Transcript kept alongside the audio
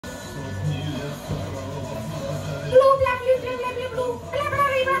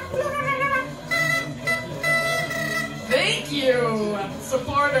Thank you,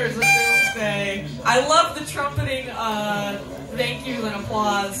 supporters of Doomsday. I love the trumpeting thank you and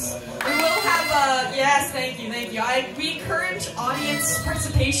applause. We will have yes, thank you. We encourage audience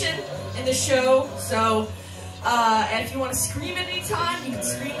participation in the show, so if you want to scream at any time, you can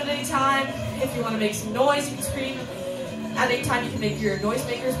scream at any time. If you want to make some noise, you can scream at any time. You can make your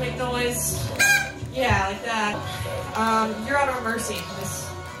noisemakers make noise. Yeah, like that. You're at our mercy in this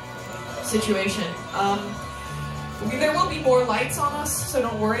situation. There will be more lights on us, so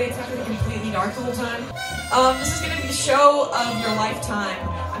don't worry, it's not going to be completely dark the whole time. This is going to be the show of your lifetime.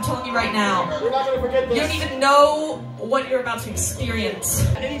 I'm telling you right now. We're not going to forget this. You don't even know what you're about to experience.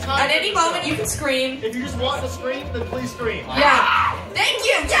 At any moment, you can scream. If you just want to scream, then please scream. Yeah. Thank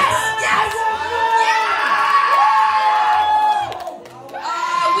you. Yes. Yes.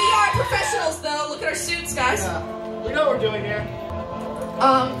 Yeah. We are professionals, though. Look at our suits, guys. Yeah. We know what we're doing here.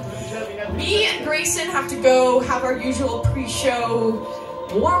 Me and Grayson have to go have our usual pre-show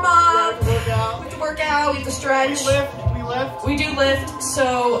warm-up. We have to work out. We have to stretch. We lift. We do lift.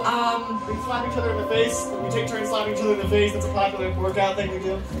 So we slap each other in the face. We take turns slapping each other in the face. That's a popular workout thing we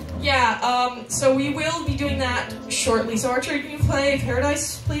do. Yeah. So we will be doing that shortly. So Archer, can you play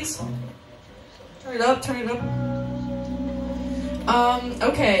Paradise, please? Turn it up. Turn it up.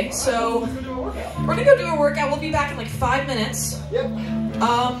 Okay. So we're gonna go do a workout. We'll be back in like 5 minutes. Yep.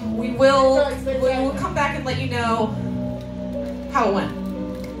 We will come back and let you know how it went.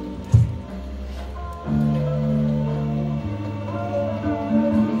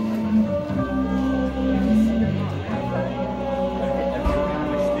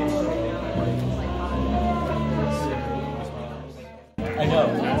 I know.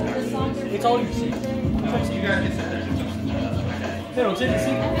 It's all you see. You guys can sit there. No, take a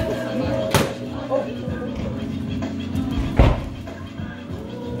seat. Oh.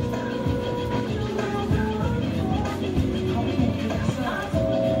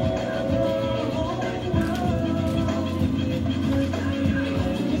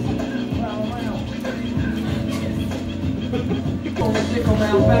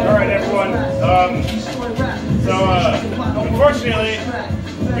 Alright everyone, unfortunately,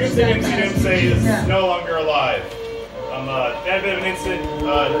 Doomsday is no longer alive. Had a bit of an incident,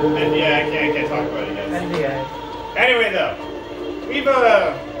 and yeah, I can't talk about it yet. Anyway though, we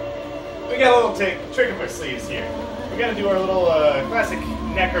got a little trick up our sleeves here. We're gonna do our little classic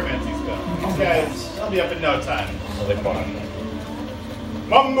necromancy spell. These guys, they'll be up in no time. So they come on.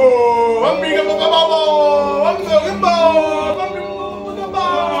 Mambo! Amiga mambo!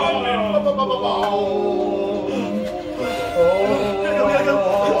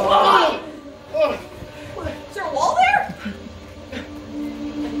 Is there a wall there?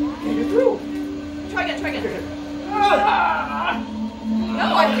 Can you get through? Try again. No,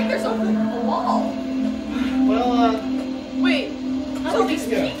 I think there's a wall. Well, wait, there's all these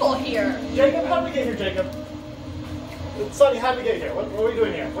people here. Jacob, how did we get here, Jacob? Sonny, how did we get here? What are we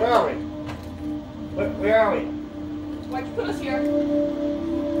doing here? Where are we? Where are we? Why'd you put us here?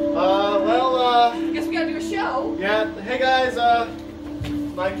 I guess we gotta do a show. Yeah, hey guys,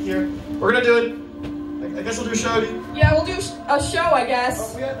 Mike here. We're gonna do it. I guess we'll do a show. Yeah, we'll do a show, I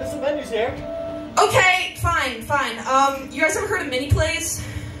guess. There's some venues here. Okay, fine. You guys ever heard of mini plays?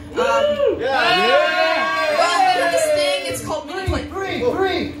 Yeah. Well, we have this thing, it's called mini play.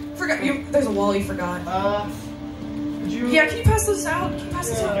 Three. Forgot, there's a wall you forgot. Yeah, can you pass this out?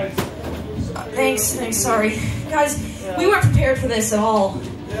 Thanks, sorry. Guys, we weren't prepared for this at all.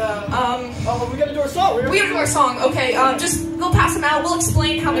 Yeah. We gotta do our song. We gotta do our song. Okay, just, they'll pass them out. We'll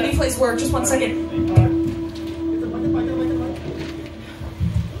explain how mini plays work. Just 1 second.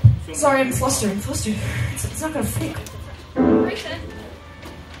 Sorry, I'm flustered. It's not gonna fake. Grayson.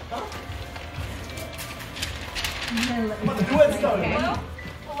 The duet's going. Hello?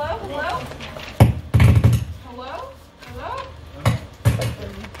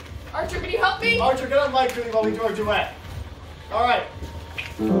 Archer, can you help me? Archer, get on mic while we do our duet. Alright.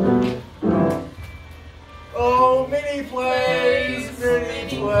 Oh, mini plays. You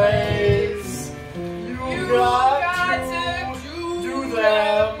got to do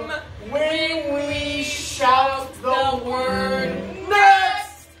them when we shout the word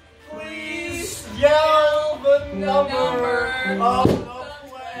next. Please yell the number of the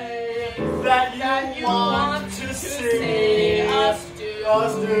play that you want to see us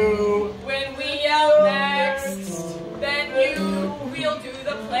do. When we yell next, then we'll do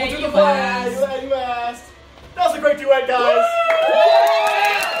the play We'll do the play you asked. That was a great duet, guys.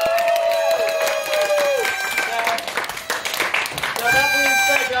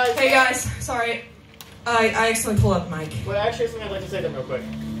 Hey guys, sorry. I accidentally pulled up the mic. Well, actually, something I'd like to say to them real quick.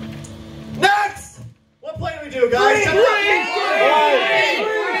 Next! What play do we do, guys?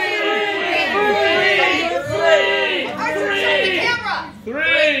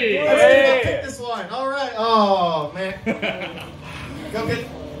 Three! Let's pick this one. All right. Oh man. Go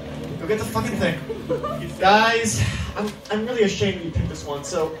get the fucking thing, guys. I'm really ashamed that you picked this one.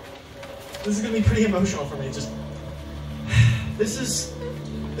 So this is gonna be pretty emotional for me. Just this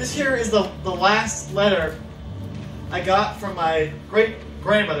here is the last letter I got from my great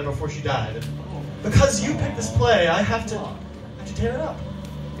grandmother before she died. Because you picked this play, I have to tear it up.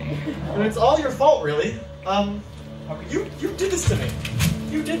 And it's all your fault, really. You did this to me.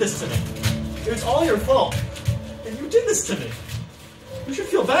 You did this to me. It was all your fault. And you did this to me. You should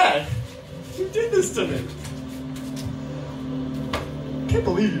feel bad. You did this to me. I can't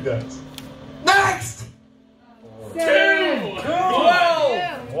believe you guys. Next! 2!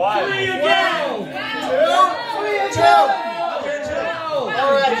 1! 3 again! 2!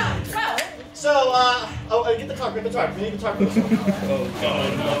 Alright. So, get the tarp, We need the tarp.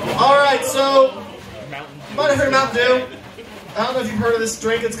 Alright, so, you might have heard of Mountain Dew. I don't know if you've heard of this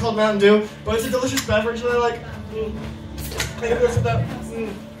drink, it's called Mountain Dew, but it's a delicious beverage, and they're like,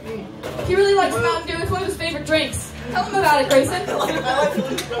 He really likes Mountain Dew, it's one of his favorite drinks. Tell him about it, Grayson. I like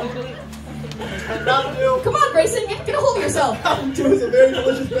delicious beverage. Mountain Dew. Come on, Grayson, get a hold of yourself. Mountain Dew is a very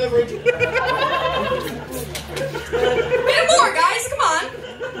delicious beverage. Bit more, guys, come on.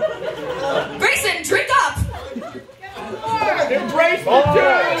 Grayson, drink up. Embrace the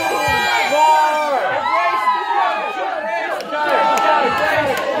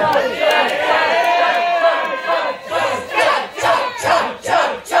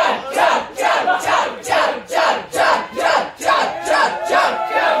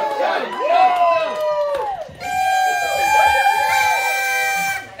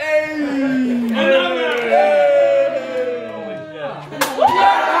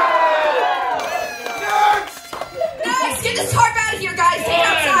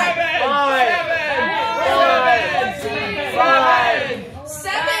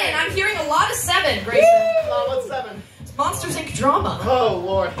drama. Oh,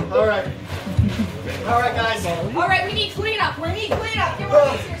 Lord. All right. All right, guys. All right, we need cleanup.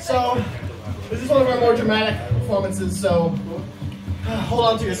 So, this is one of our more dramatic performances, so hold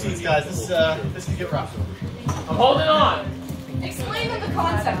on to your seats, guys. This can get rough. I'm holding on. Explain them the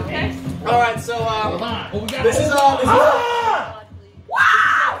concept, okay? All right, so this is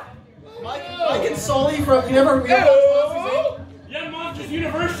wow! Mike and Sully from you never Yeah, Monsters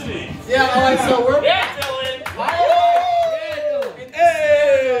University. Yeah, all right, so we're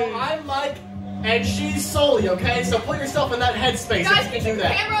I'm Mike, and she's Sully, okay? So put yourself in that headspace. Guys, if you can do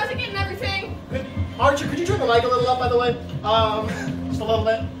that. Cameras again and everything. Archer, could you turn the mic a little up, by the way? Just a little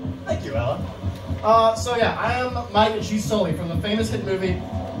bit. Thank you, Ella. So yeah, I am Mike, and she's Sully from the famous hit movie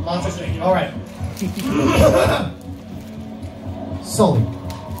Monsters Inc. All right. Sully.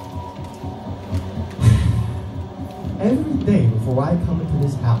 Every day before I come into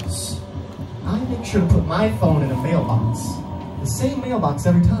this house, I make sure to put my phone in a mailbox. The same mailbox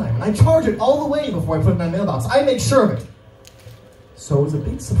every time. And I charge it all the way before I put it in my mailbox. I make sure of it. So it was a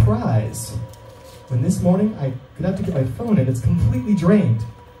big surprise when this morning I get out to get my phone and it's completely drained.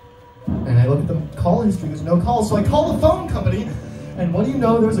 And I look at the call history, there's no calls. So I call the phone company, and what do you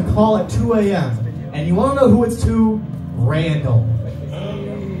know? There's a call at 2 a.m. And you want to know who it's to? Randall.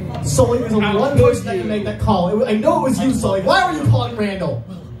 Sully, there's only one person that can make that call. I know it was you, Sully. Why were you calling Randall?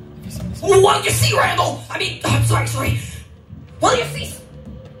 Well, you see, Randall. I'm sorry. Well, you see.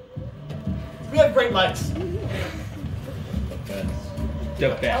 We have great lights. The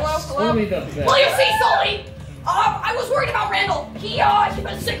best. Hello? Only the best. Well, you see, Sully. I was worried about Randall. He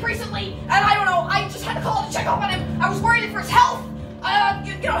been sick recently, and I don't know. I just had to call to check up on him. I was worried for his health.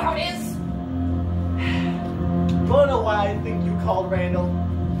 You know how it is. You wanna know why I think you called Randall?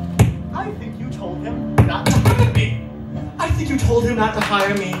 I think you told him not to hire me. I think you told him not to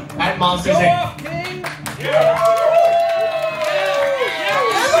hire me at Monsters Inc.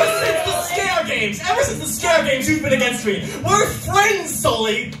 Ever since the scare games, you've been against me. We're friends,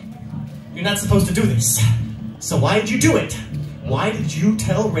 Sully. You're not supposed to do this. So why did you do it? Why did you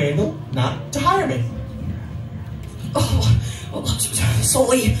tell Randall not to hire me? Oh,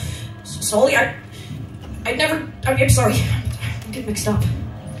 Sully, I'm sorry. I'm getting mixed up.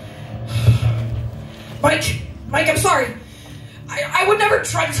 Mike, I'm sorry. I would never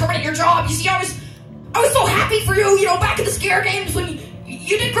try to terminate your job. You see, I was so happy for you, back in the scare games when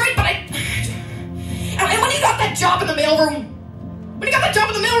you did great, but and when you got that job in the mailroom,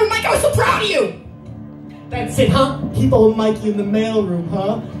 Mike, I was so proud of you. That's it, huh? Keep old Mikey in the mailroom,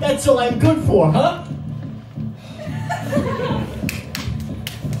 huh? That's all I'm good for, huh?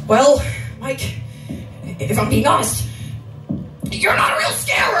 Well, Mike, if I'm being honest, you're not a real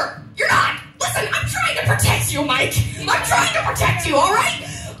scarer. You're not. Listen, I'm trying to protect you, Mike. I'm trying to protect you, all right?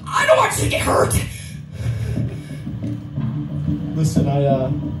 I don't want you to get hurt. Listen, I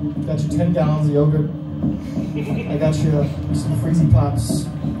got you 10 gallons of yogurt. I got you some Freezy Pops, a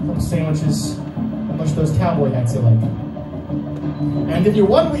couple sandwiches, a bunch of those cowboy hats you like. And I'll give you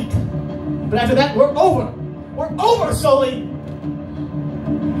 1 week. But after that, we're over. We're over, Sully.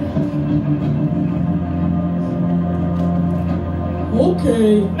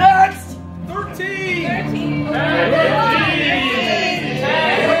 Okay. Next! 13! 13.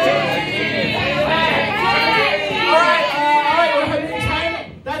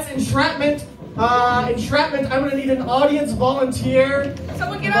 Entrapment. Entrapment. I'm gonna need an audience volunteer.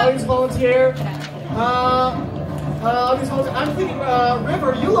 Someone get up. Audience volunteer. Audience volunteer. I'm thinking,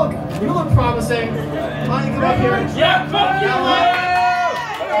 River, you look promising. Why don't you come up here? Yeah, fuck you!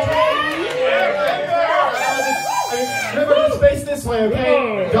 River, just face this way,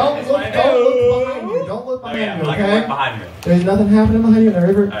 okay? Don't look behind you. Don't look behind you, okay? There's nothing happening behind you,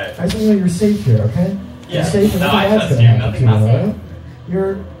 River. I just want you to know you're safe here, okay? You're safe. No, I trust you. Nothing happens.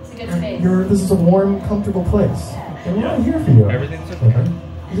 This is a warm, comfortable place. And we're all here for you. Everything's okay.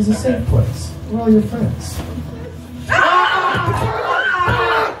 It is a safe place. We're all your friends. Get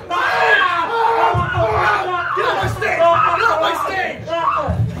off my stage! Get off my stage!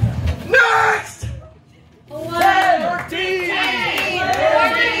 Next! 13!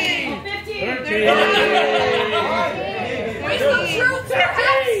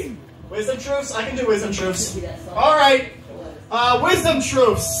 Wisdom truths? I can do wisdom truths. All right. Wisdom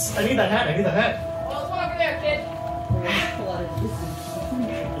truths. I need that hat. Well, there's one over there, kid.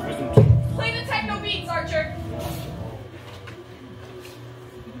 Play the techno beats, Archer.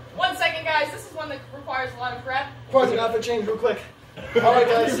 1 second, guys. This is one that requires a lot of prep. Pause it out for change real quick. All right,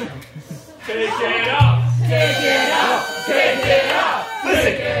 guys. Take it up! Take it up! Take it up! Listen.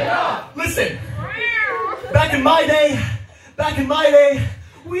 Take it up! Listen. Back in my day,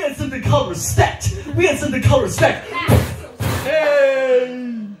 we had something called respect. Hey!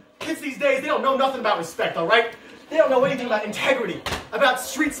 Kids these days, they don't know nothing about respect, all right? They don't know anything about integrity, about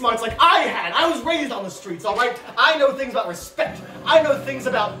street smarts like I had. I was raised on the streets, all right? I know things about respect. I know things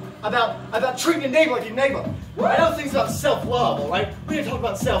about treating your neighbor like your neighbor. I know things about self-love, all right? We need to talk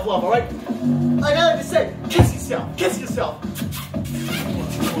about self-love, all right? Like I like to say, kiss yourself. Just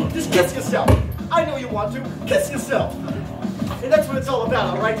kiss yourself. I know you want to. Kiss yourself. And that's what it's all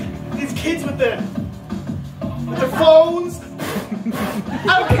about, all right? These kids with their phones. I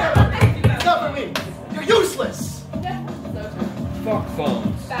don't care. It's not for me. You're useless. Fuck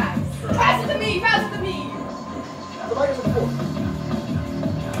phones. Facts. Pass it to me. The light is important.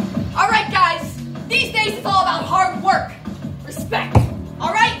 All right, guys. These days it's all about hard work, respect.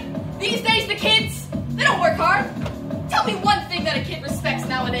 All right. These days the kids, they don't work hard. Tell me one thing that a kid respects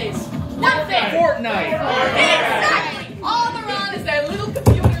nowadays. One thing. Fortnite. Exactly. All they're on is their little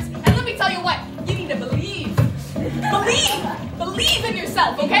computers. And let me tell you what, you need to believe. Believe in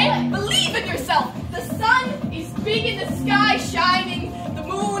yourself, okay? Believe in yourself. The sun is big in the sky, shining. The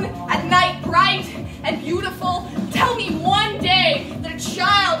moon at night, bright and beautiful. Tell me one day that a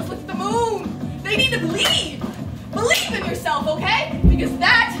child looks at the moon. They need to believe. Believe in yourself, okay? Because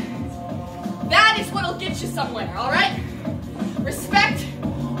that is what'll get you somewhere, all right? Respect,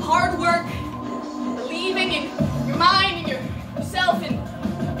 hard work, believing in your mind and yourself and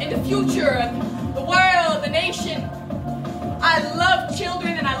in the future and the world, the nation. I love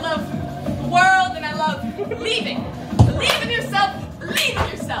children and I love the world and I love believing. Believe in yourself. Believe in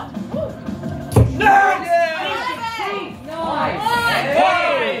yourself.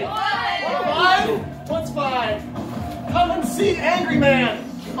 What's five? Come and see Angry Man.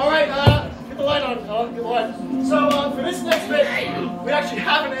 All right, get the light on. Get the light. So for this next bit, we actually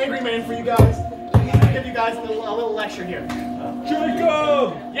have an Angry Man for you guys. I'm gonna give you guys a little lecture here.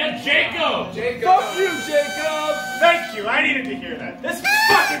 Jacob! Yeah, Jacob! Fuck you, Jacob! Thank you, I needed to hear that. This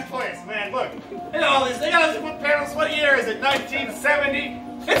fucking place, man, look. They got us with panels, what year is it, 1970?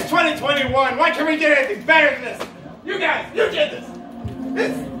 It's 2021, why can't we get anything better than this? You guys, you did this.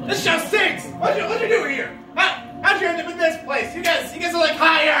 This show stinks. What'd you do here? How'd you end up in this place? You guys are like,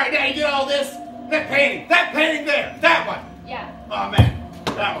 hi, all right, now you did all this. That painting there, that one. Yeah. Oh man,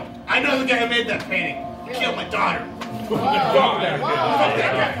 that one. I know the guy who made that painting. He killed my daughter. Fuck that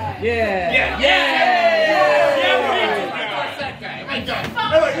guy. Yeah. That guy. My God.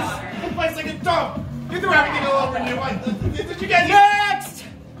 Look, this place like a dump. You threw everything all over you. Did you guys? Next.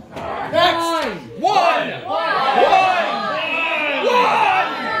 One.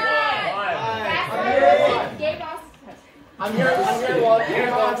 I'm here to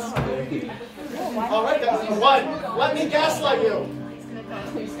watch. me gaslight you.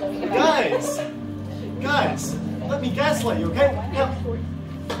 Guys, let me gaslight you, okay? Now,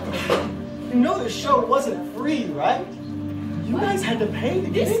 you know this show wasn't free, right? You guys had to pay to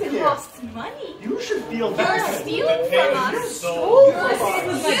get in here. This costs money. You should feel bad. You're stealing from us. You're stealing from us.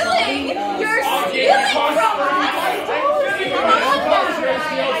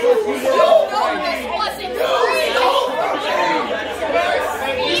 You know this wasn't free. Stealing.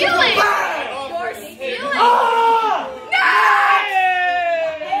 You're stealing.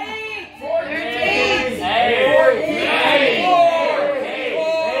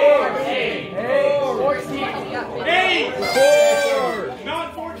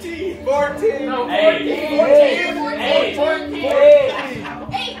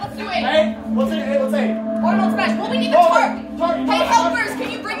 What's eight? Arnold Smash. Well, we need the tarp. Hey, helpers, can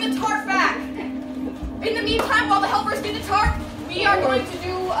you bring the tarp back? In the meantime, while the helpers get the tarp, we are going to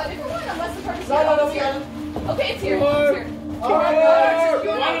do a different one, unless the tarp is here. No, we got it. Okay, it's here. Ladies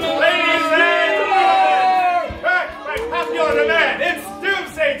and gentlemen, popular demand. It's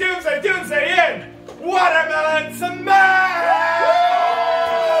Doomsday in Watermelon Smash!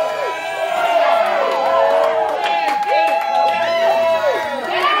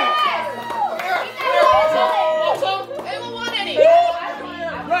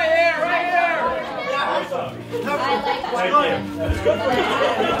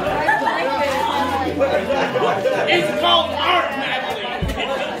 It's called art, Natalie.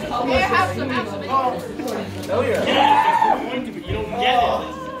 Here, have some. No, you're You don't get it.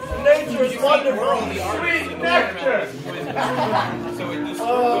 Nature is wonderful. Sweet nectar.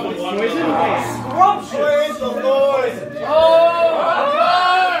 Praise the Lord.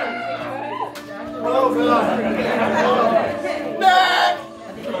 Oh, God. Next.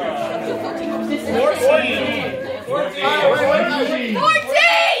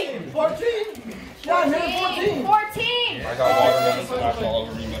 14. Yeah, I'm here 14. 14. I got watermelon smash all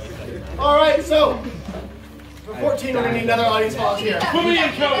over me. All right, so for 14, we're gonna need another audience volunteer. Put me in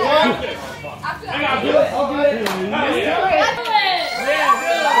coach. After that. I'll do it.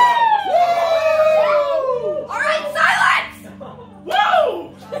 All right, silence!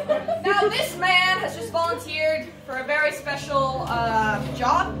 Woo! Now this man has just volunteered for a very special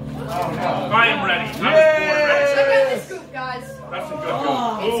job. I am ready. Check out this scoop, guys. That's a good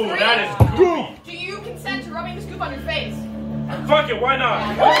goop. It's Ooh, green. that is goop. Do you consent to rubbing the scoop on your face? Fuck it, why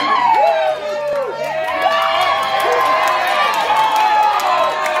not?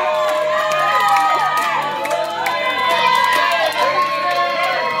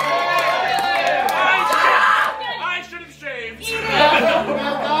 I should have shaved.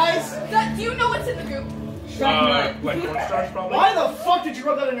 Now, guys, Do you know what's in the goop? Like cornstarch probably? why the fuck did you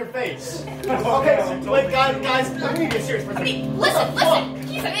rub that in your face? Okay, wait, guys, I'm gonna get serious for a I second. mean, listen.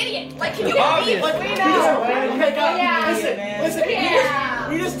 He's an idiot. Like, can you believe? Like, okay, guys, listen. Yeah.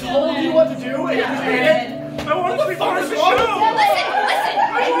 We just told you what to do, and you did it. I want to be part of the wrong with show. Listen.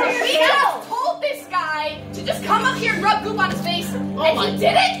 We just told this guy to just come up here and rub goop on his face, and he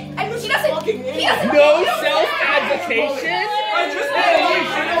did it. And he doesn't. No self-advocation? I just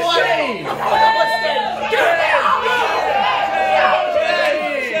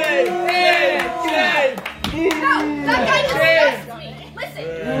No, that guy disgusts me.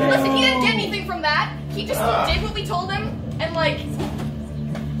 Listen, he didn't get anything from that. He just did what we told him, and like,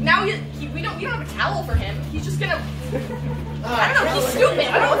 now we don't have a towel for him. He's just gonna, I don't know, he's stupid.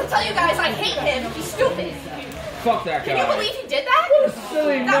 I don't know what to tell you guys. I hate him. He's stupid. Fuck that guy. Can you believe he did that?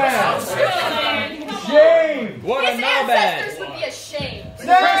 Silly That man. was so stupid. Shame. What a His knobhead. ancestors would be ashamed.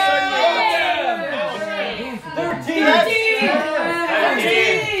 13.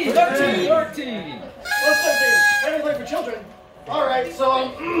 What's 13? Everything for children. All right, so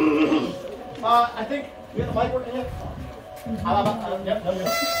I think we have the mic working yet. Yep.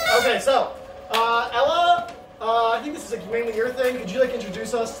 Okay, so Ella, I think this is mainly your thing. Could you like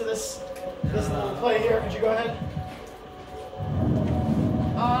introduce us to this little play here? Could you go ahead?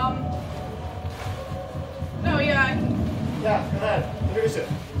 No, yeah, I can. Yeah, go ahead. Introduce it.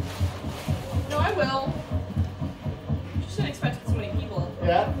 No, I will. Just didn't expect so many people.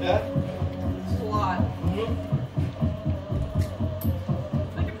 Yeah. It's a lot.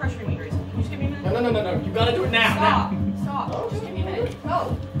 Like you're pressuring me, Grayson. Can you just give me a minute? No. You gotta do it now. Stop. Just give me a minute. Go.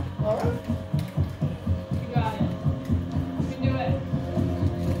 All right. You got it. You can do it.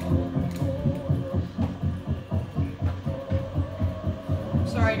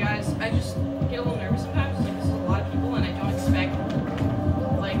 Sorry, guys. I just get a little nervous sometimes. Like, this is a lot of people, and I don't expect,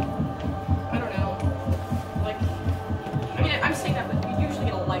 like, I don't know. Like, I mean, I'm saying that, but we usually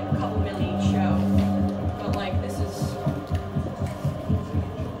get a couple million each show. But, like, this is.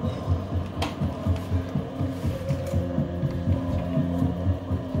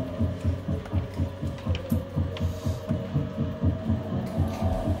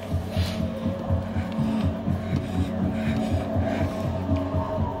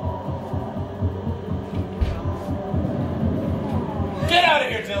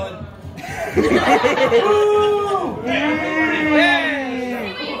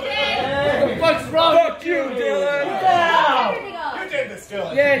 What's wrong? Fuck you, Dylan. You did this,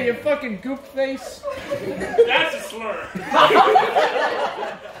 Dylan. Yeah, you fucking goop face. That's a slur.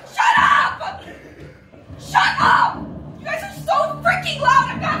 Shut up! Shut up! You guys are so freaking loud.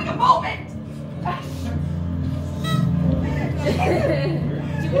 I'm having a moment.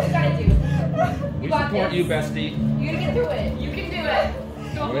 Do what you gotta do. We support you, bestie. You're gonna get through it. You can do it.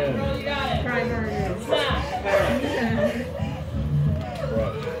 Go, girl. You got it.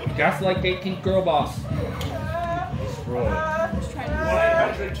 Gaslight 18th girl boss. Destroy.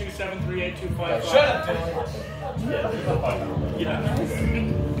 1-800-273-8255. Shut up, Dylan.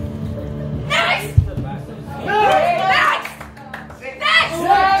 Next! Next!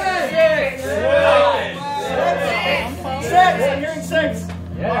 Six! I'm hearing six.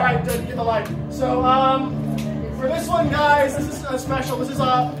 Alright, get the light. So, for this one, guys, this is special. This is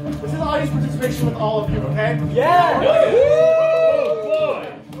audience participation with all of you, okay? Yeah!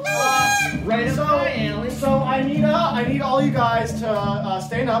 Right so I need all you guys to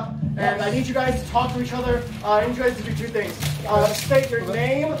stand up, and I need you guys to talk to each other. I need you guys to do two things. State your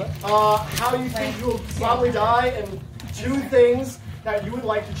name, how you think you will probably die, and two things that you would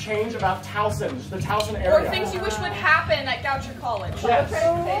like to change about Towson, the Towson area. Or things you wish would happen at Goucher College. Yes.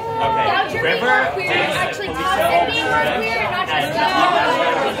 Goucher being more queer is actually Towson being more queer, and not just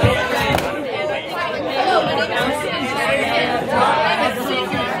Hello, my name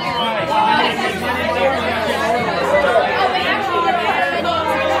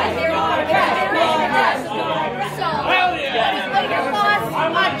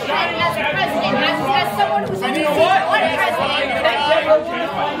as someone who's in the seat, what president?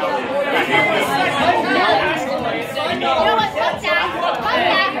 You know what? Fuck that.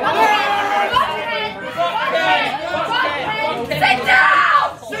 Sit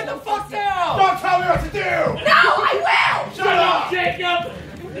down! Sit the fuck down! Don't tell me what to do! No, I will! Shut up, Jacob!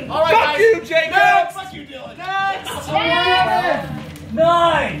 All right, Fuck guys. you, Jacob! Next. Fuck you, Dylan. Next!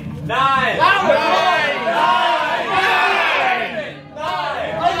 9! I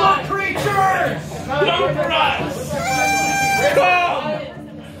love creatures! Don't run!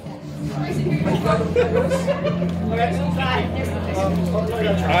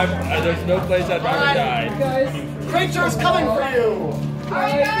 There's no place I'd rather die. Creatures coming for you!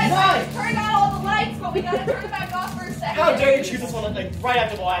 Alright guys, I just turned on all the lights, but we gotta turn it back off for a second. How dare you choose this one like right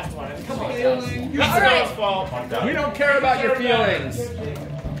after the last one? Come on, guys. Alright. We don't care about your feelings.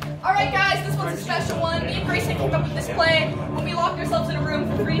 Alright guys, this one's a special one. Me and Grayson came up with this play when we locked ourselves in a room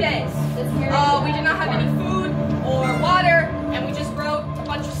for 3 days. We did not have any food or water, and we just wrote a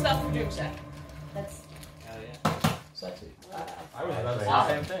bunch of stuff for Doomsday. That's Sexy. I was about to say the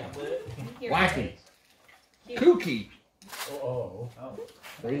same thing. Wacky. Kooky. Oh.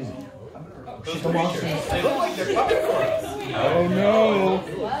 Crazy. Those creatures, they look like they're coming for us. Oh no.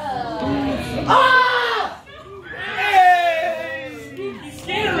 Whoa. Ah! He's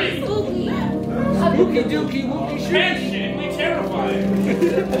scary! Spooky dookie wookie shit. Passionately terrifying!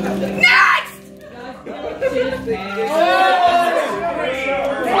 Next! Fire!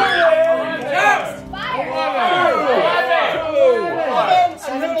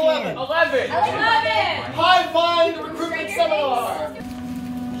 11. High Find Recruitment Seminar.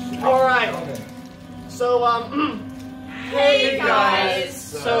 All right. So, Hey guys!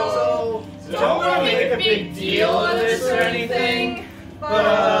 So, Don't want to make a big deal of this or anything,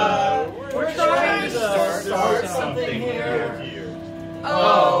 but we're trying to start something here.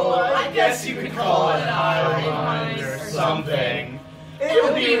 oh, I guess you could call it Hive or something. It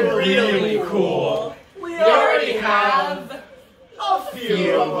would be really cool. We already have a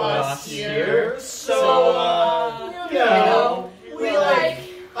few of us here, so, you know, we like,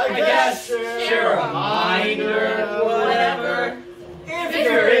 I guess, share a mind or whatever. If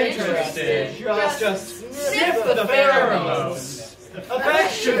you're interested, just sniff the pheromones.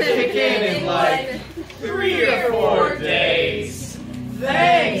 Effects should kick in like 3 or 4 days.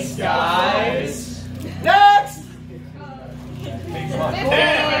 Thanks, guys. Next!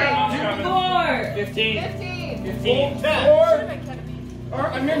 15. 15. 4.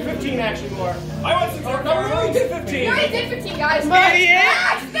 I'm in 15 actually more. I want some more. No, we already did 15. You already did 15, guys.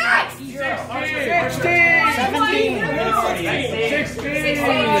 Next! Next! 16.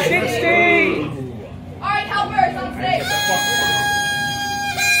 Alright, helpers on stage.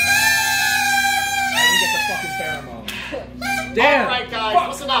 Get the fucking pheromone. Damn. Alright, guys,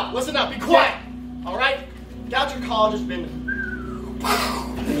 listen up, be quiet. Alright? Goucher College has been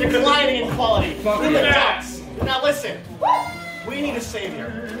declining in quality. Fuck In the yeah. dumps. Now listen, we need a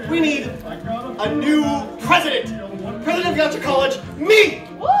savior. We need a new president. President of Goucher College, me!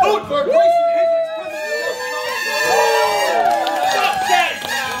 Vote for Grayson Hendricks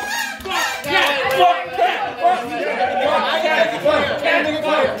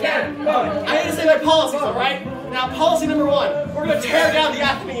policies, all right? Now, policy number 1, we're gonna tear down the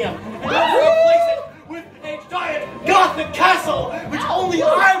Athenaeum, and we're gonna replace it with a giant Gothic castle, which only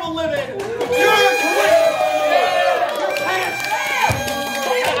I will live in. You're your pants.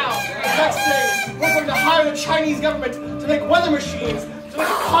 Now, next thing, we're going to hire the Chinese government to make weather machines, so we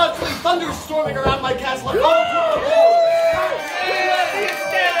can constantly thunderstorming around my castle like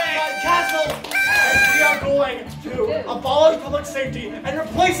castle. And we are going to abolish public safety and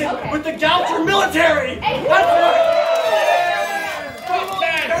replace it with the Goucher military. That's right.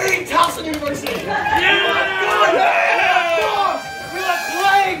 Hey, Towson University. Yeah. We left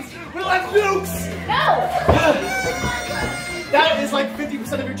planes. We left nukes. No. That is like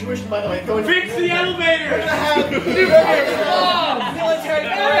 50% of your tuition, by the way. Going Fix the elevator! We're gonna have military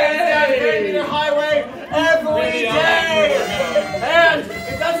planes down the highway every day. And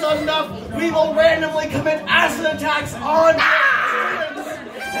if that's not enough, we will randomly commit acid attacks on students.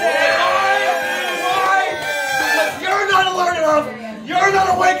 Why? Because you're not alert enough. You're not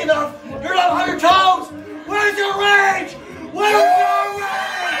awake enough. You're not on your toes. Where's your rage? Where's your rage?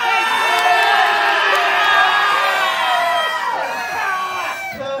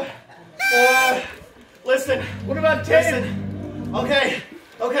 Listen. What about 10? Listen. Okay.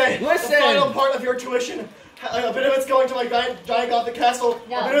 Listen. The final part of your tuition. A bit of it's going to my giant Gothic castle.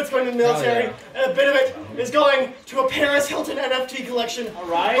 No. A bit of it's going to the military. And a bit of it is going to a Paris Hilton NFT collection. All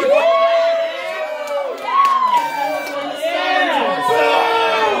right.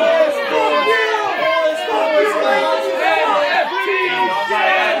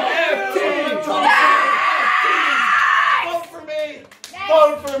 Vote for me.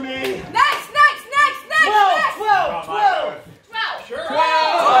 Vote for me. Next. 12. 12. 12!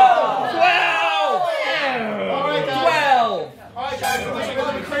 All right, guys. 12! All right, guys. We're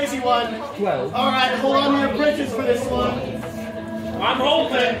going to the crazy one. 12. All right, hold on to your britches for this one. I'm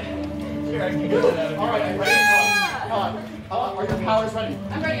holding. Here, I can get it. All right, are you ready? Come on. Are your powers ready?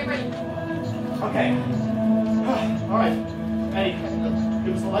 I'm ready. Okay. All right. Hey,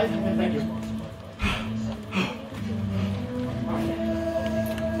 give us the light. Okay, thank you.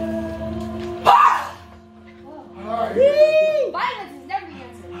 All right. Violence is never the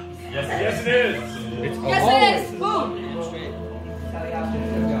answer. Yes, it is. Yes, it is. Boom.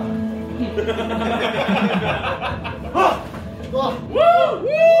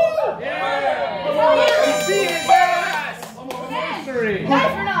 Three.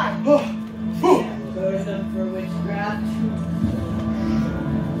 Guys, or not? Version for witchcraft.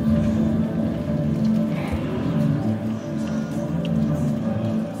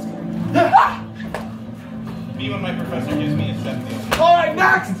 Me when my professor gives me a 70. All right,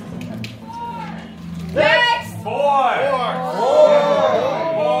 next. Next. 4.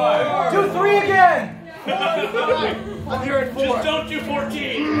 2, 3 again. I'm here at 4. Just don't do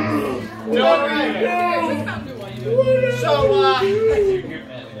 14. All right. So,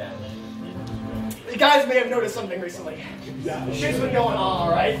 you guys may have noticed something recently. Shit's been going on,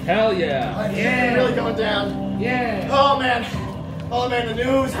 all right? Hell yeah. Shit's been really going down. Yeah. Oh man, the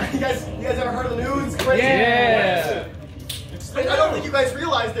news. You guys ever heard of the news? It's crazy. Yeah. I don't think you guys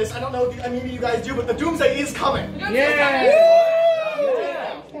realize this. I don't know if maybe you guys do, but the Doomsday is coming. Yeah.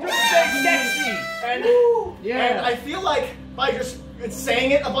 Sexy. And I feel like by just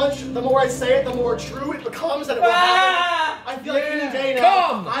saying it a bunch, the more I say it, the more true it becomes that it will happen. I feel like any day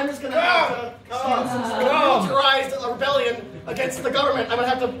now, I'm just gonna have to militarize a rebellion against the government. I'm gonna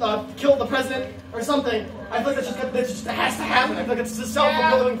have to kill the president or something. I feel like that just has to happen. I feel like it's a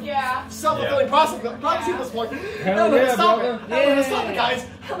self-fulfilling prophecy at this point. I don't know how to stop it. I don't know how to stop it, guys.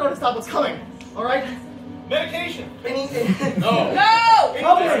 I don't know how to stop what's coming. All right? Medication. No.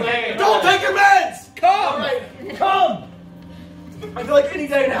 Don't take your meds. Come. All right, come. I feel like any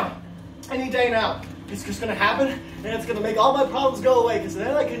day now, it's just gonna happen, and it's gonna make all my problems go away. Because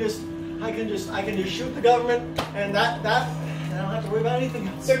then I can just shoot the government, and that I don't have to worry about anything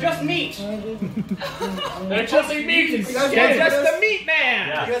else. They're just meat. They're just meat. They're just the meat man.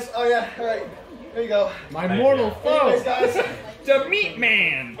 Yeah. You guys, oh yeah, all right. There you go. My mortal Anyways, foe. guys, The meat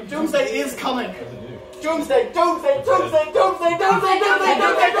man. Doomsday is coming. Doomsday.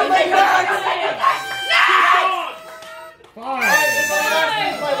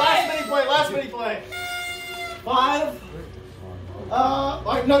 Last mini play. 5.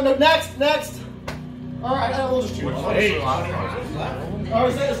 No, next. All right, we'll just shoot. Hey. Oh,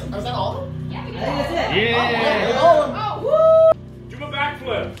 is that all? Yeah. All of them. Do a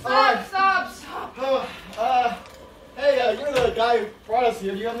backflip. Stop. Hey, you're the guy who brought us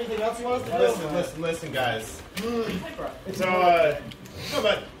here. Do you have anything else you want us to do? Listen, guys. So,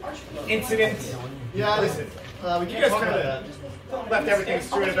 about incident. Yeah, Listen, We You can't guys talk about kind that. of left everything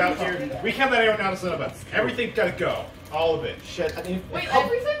straight about here. We kept that out of us. Everything's gotta go. All of it. Shit, I mean... Wait,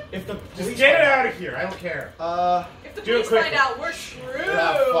 everything? If the Just police get it find out of here. I don't care. If the Do it police find quickly. out, we're screwed.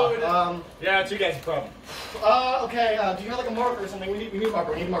 Yeah, fuck. Yeah, it's you guys' problem. Okay, do you have like a marker or something? We need a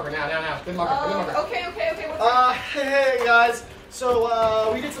marker. We need a marker now. Good marker. Good marker. Okay. What's Hey guys.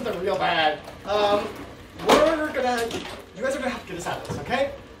 So, we did something real bad. We're gonna... You guys are gonna have to get us out of this,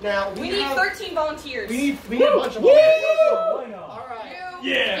 okay? Now, we need 13 volunteers. We need a bunch of volunteers. Why not? Alright.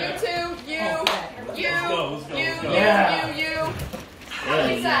 Yeah. You two, you. How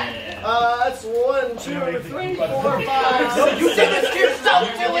many is that? That's 1, 2, 3, 4, 5. No, you did this to yourself,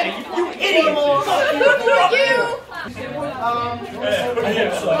 Dylan! You idiot!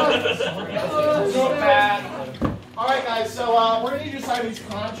 So bad. Alright guys, so we're gonna need you to sign these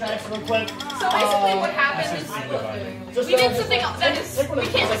contracts real quick. So basically what happened is we did something that is, we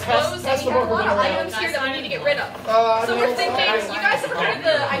can't disclose, and we have a lot of items here that we need to get rid of. So we're thinking, you guys ever heard of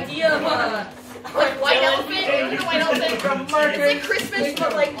the idea of like white elephant? Remember the white elephant? It's like Christmas,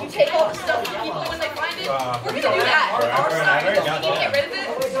 but like you take all the stuff from people when they find it. We're gonna do that. Our stuff, we need to get rid of it.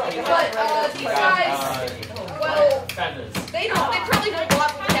 But these guys, well, they probably don't want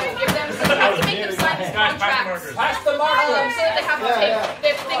what we have to give them, so we have to make them sign these contracts. Pass the marker! So that they have to take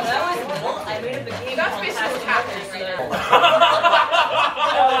their things out. That's basically what's happening right now.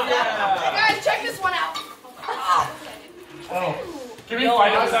 Guys, check this one out. Can we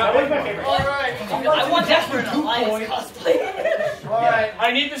fight us out? I want that for an Alliance cosplay. Alright.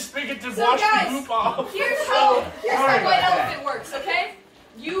 I need the spigot to So wash guys, the poop off. here's how white elephant works, okay?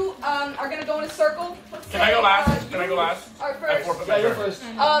 You are gonna go in a circle. Let's Can I say, go last? Can I go last? Are I first. forfeit Yeah, my you're turn. first.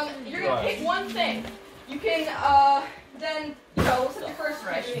 You're gonna pick one thing. You can then what's your first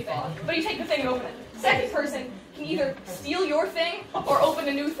thing? But you take the thing and open it. Second person can either steal your thing or open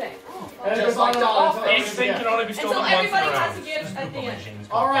a new thing. And it goes on and on. Each thing can only be stolen Until once in everybody a has a round. gift at the end.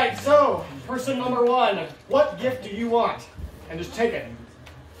 Alright, so, person number 1, what gift do you want? And just take it.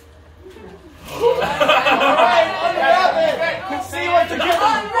 Alright, unwrap it! Let's see what the gift is.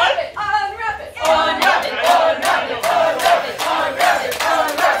 Unwrap it! Unwrap it! Unwrap it! Unwrap it! Unwrap it! Unwrap it!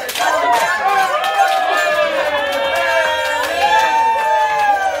 Unwrap it!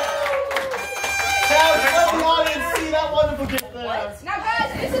 Let the audience see that wonderful gift there. Now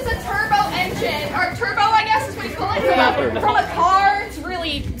guys, this is a turbo engine, or turbo I guess is what you call it, from a car. It's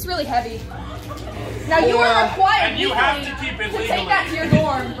really heavy. Now you are required And you have to legally keep it to legally. take that to your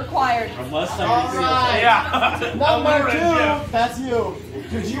dorm, required. Unless somebody Alright. Yeah. Number 2, Yeah. that's you.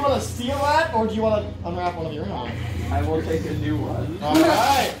 Do you want to steal that, or do you want to unwrap one of your own? I will take a new one.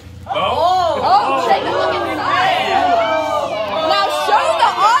 Alright. Oh, take a look inside. Now show the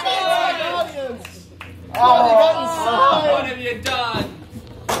audience. Oh, they got inside. What have you done?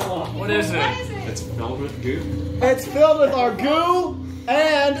 What is it? It's filled with goo. It's filled with our goo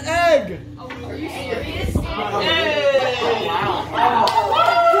and egg. Are you serious? Oh, yeah.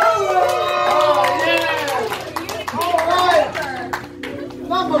 Alright.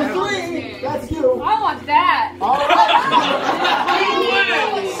 Number 3, that's you. I want that.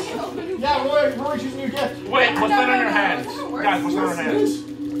 Yeah, Roy choose a new gift. Wait, what's that on your hands? Guys, what's that on your hands?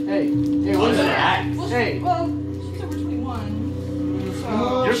 Hey, what is that? Hey. Well, she's over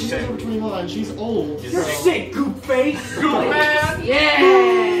 21. You're she's sick. over 21. She's old. You're sick, goop face! Goop man! Yeah!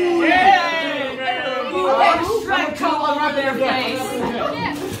 Extra cool on their face.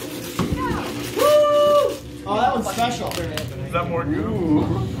 Oh, that one's special. Is that more goo?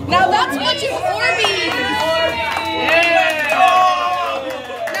 Now that's a bunch of Orbeez.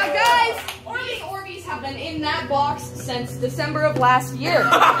 Now guys, Orbeez have been in that box since December of last year. So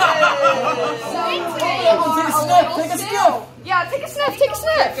they are a little still. Yeah, take a sniff, take a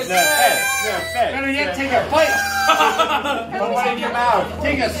sniff. Better yet, take a bite. Don't take your mouth.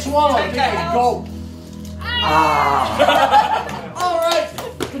 Take a swallow. Take a gulp. All right,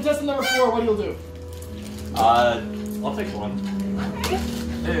 contestant number 4. What do you do? I'll take one.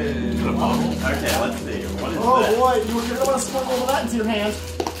 Okay, let's see. What is Oh this? boy, you're gonna want to smuggle that into your hands.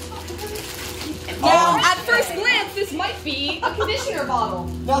 Now, at first glance, this might be a conditioner bottle.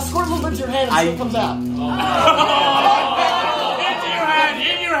 Now squirt a little bit into your hand and see what comes out.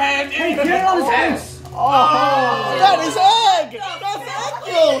 In your hand! Get it on his face! Oh, that is egg. That's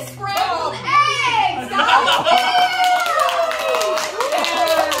egg yolk. Scrambled eggs.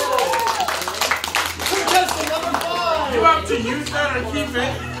 Contestant number 5. You have to use that or keep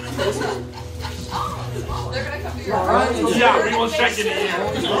it. They're gonna come to your Yeah, we will check it in.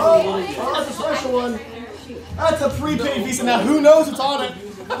 Oh, that's a special one. That's a prepaid visa. Now who knows what's on it?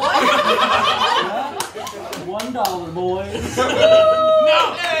 $1, boys.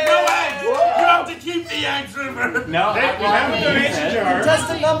 No eggs! You have to keep the eggs, remember? No. Hey, we have a donation jar.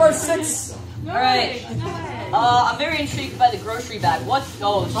 Contestant number 6. Alright. I'm very intrigued by the grocery bag. What?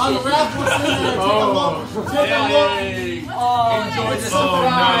 Oh, shit. Unwrap what's in there. Take a look. Enjoy this. Oh,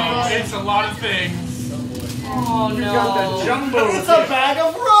 no. It's a lot of things. Oh, no. You got the jumbo. It's a bag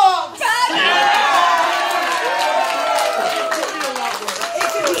of rocks. It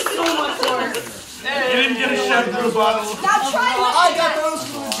could be so much worse. You didn't get a chef brew bottle. Now try I got those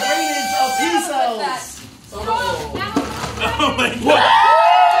from the drainage of T-cells. Oh my god.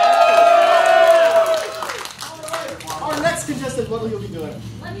 Our next contestant, what will you be doing?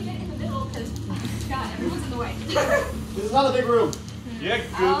 Let me get in the middle because, God, everyone's in the way. This is not a big room. Yeah,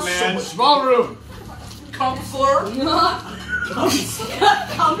 good man. Small room. Counselor? You guys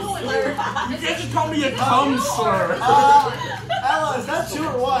just call me a cum slur. Ella, is that 2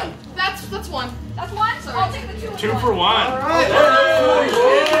 or 1? That's one. That's one? Sorry. I'll take the 2. 2 for 1. Alright.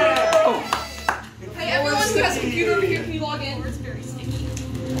 Hey, everyone who has a computer over here, can you log in? It's very sticky.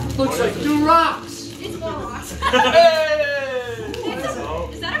 Looks like 2 rocks. It's more rocks. Is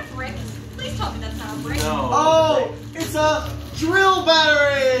that a brick? Please tell me that's not a brick. Oh, it's a drill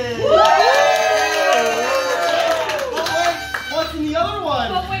battery. But wait, what's in the other one?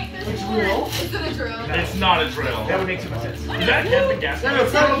 But wait, there's more. drill? Is it a drill? It's not a drill. That would make too much sense. Is that camping gas? An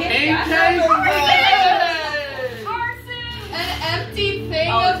empty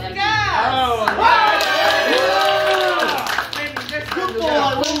thing of gas. Good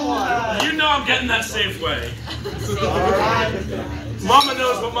boy, win one. You know I'm getting that Safeway. Alright. Mama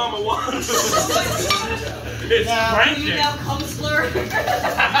knows what Mama wants. It's cranking. Counselor?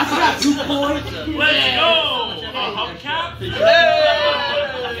 Let's go! A hubcap?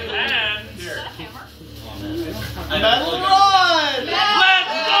 And Metal rod.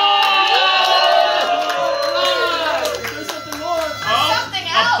 let's go! There's something more. Something A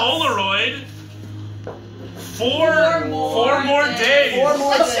else. Polaroid. Four more days. 4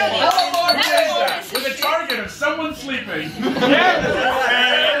 more Let's show days. you. With a target of someone sleeping. Yeah.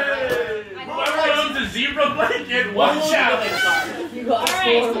 Whoever owns a zebra blanket, watch out. You got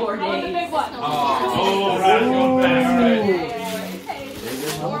 4 more days. Oh, radical bastard.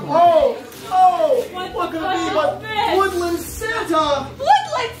 Oh, what could it be but Woodland Santa?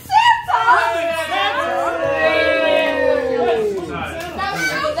 Woodland Santa! Now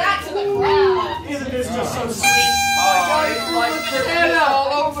show that to the crowd. Isn't this just so sweet? All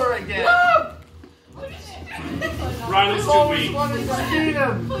over again. Riley's too weak.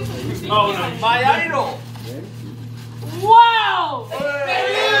 Oh no, my idol. Wow!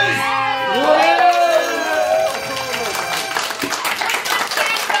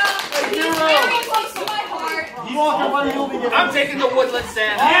 Walker, what are you be giving? I'm taking the Woodland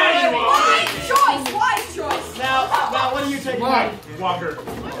Santa. Yeah, you are. Wise choice. Now, what are you taking? Walker.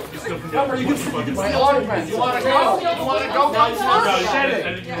 You still can Remember, you can see my autograph. You want to go? You want to go?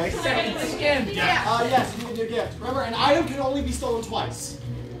 Yes, you can do a gift. Remember, an item can only be stolen twice.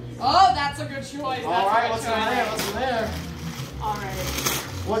 Oh, that's a good choice. All right, what's in there? What's in there? All right.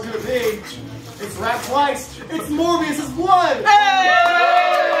 What could it be? It's wrapped twice. It's Morbius's blood.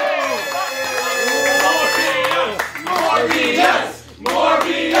 Morbius!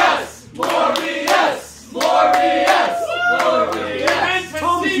 Morbius! Morbius! Morbius! Morbius!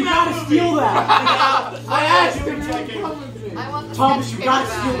 Thomas, you gotta steal that. I asked you to check it. I want the Thomas, you gotta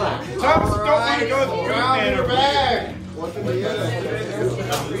steal that. Thomas, don't want to go with the good man Your over bag. here. What can be in it?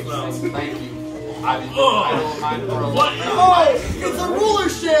 Thank you. What? Oh, it's a ruler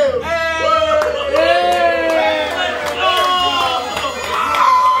shoe.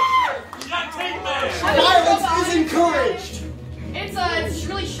 Violence is encouraged. It's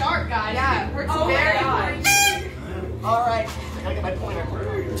really sharp, guys. Yeah. It hurts Oh, very my hard. All right, I gotta get my pointer.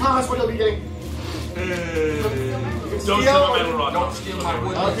 Thomas, what are you getting? Don't steal my metal rod. Don't steal my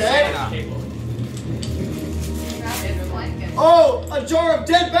wood. Okay. Oh, a jar of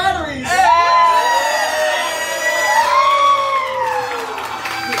dead batteries.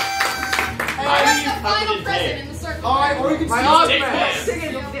 That's the final present in the circle. All right, or you can My steal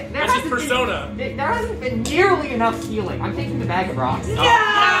There This is Persona. hasn't been nearly enough healing. I'm taking the bag of rocks. No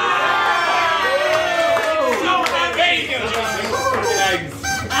eggs.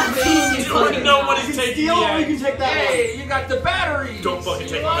 You wouldn't know what he's taking. steal, or you can take that one. You got the batteries. Don't fucking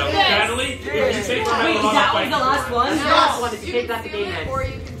take my metal. Natalie, if you take my Wait, metal, that was the last one? You can steal it, or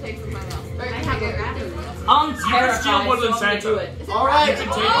you can take from my mouth. I'm You can terrified, steal so Woodland I'm gonna do Santa. it. All right, You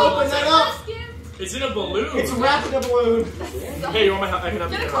can take open that up. It's in a balloon. It's wrapped in a balloon. Hey, you want my? I can have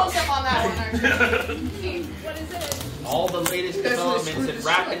Get a the close up on that one. Archie. What is it? All the latest developments in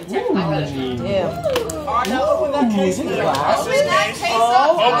rapping technology. All right, now open that case. Open that case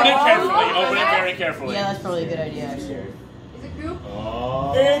up. Open it carefully. Open it very carefully. carefully. Yeah, that's probably a good idea, actually. Is it goop?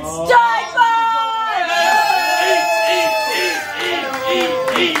 It's time!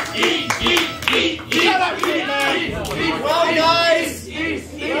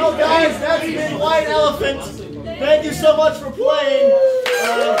 Well, guys, that's been White Elephant. Thank you so much for playing.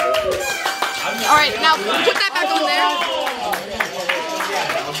 Alright, now put that back on there.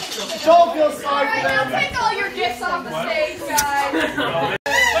 Don't feel sorry for Alright, now them. take all your gifts off the stage, guys. Let's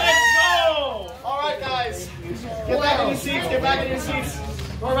go! Alright, guys. Get back in your seats. Get back in your seats.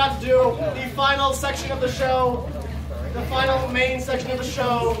 We're about to do the final section of the show. The final main section of the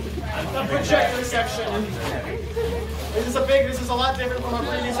show. The projector section. This is a lot different from our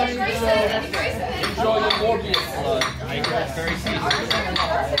previous section of the show. Enjoy the Morbius blood. I very Archer,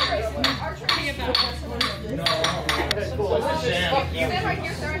 Okay, cool. stand right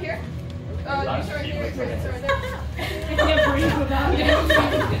here, stand right here. You stand right here, stand right there.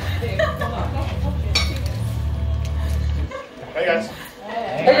 Hey, guys.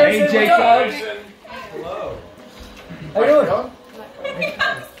 Hey, Jacobs. Hello. How you doing?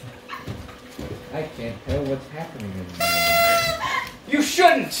 I can't tell what's happening in there. You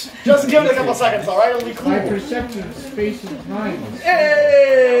shouldn't! Just give it a couple seconds, alright? It'll be cool. My perception of space and time is...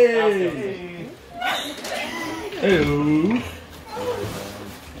 Hey! Hello.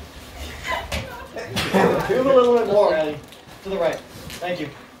 Move a little bit more, Eddie. To the right. Thank you.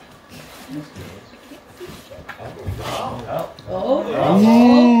 Oh.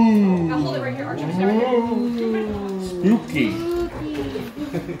 Now hold it right here, Archer. Stand right here. Spooky.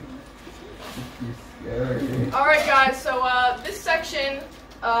 Alright guys, so this section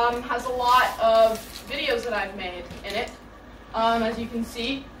has a lot of videos that I've made in it. As you can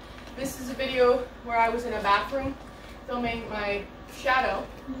see, this is a video where I was in a bathroom filming my shadow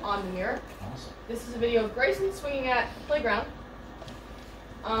on the mirror. This is a video of Grayson swinging at the playground.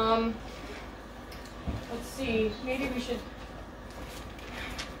 Let's see, maybe we should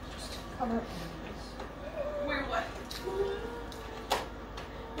just cover up where what?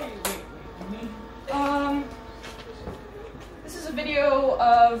 This is a video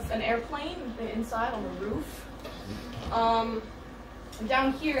of an airplane, the inside on the roof. And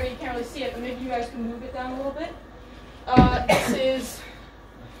down here, you can't really see it, but maybe you guys can move it down a little bit. This is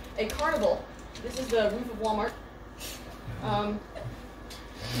a carnival. This is the roof of Walmart.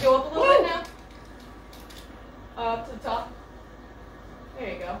 Go up a little bit now. Up to the top. There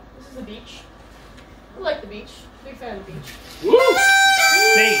you go. This is the beach. I like the beach. Big fan of the beach. Woo!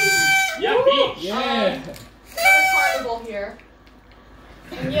 Space. Yeah, beach. Yeah. Another carnival here.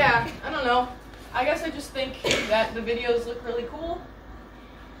 And yeah, I don't know. I guess I just think that the videos look really cool.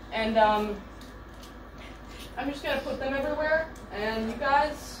 And I'm just gonna put them everywhere. And you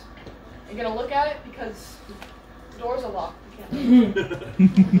guys are gonna look at it because the doors are locked. You can't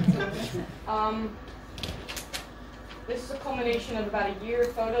this is a culmination of about a year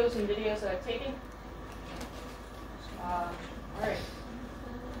of photos and videos that I've taken. Alright.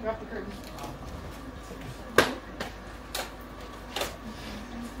 Drop the curtain.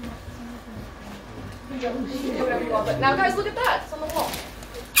 You can do whatever you want, but now guys, look at that. It's on the wall.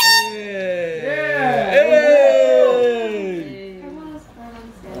 Yeah.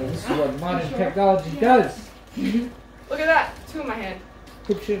 This is what modern technology does. Look at that. Two in my hand.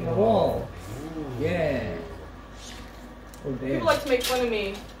 Put shit in the wall. Yeah. Oh, damn. People like to make fun of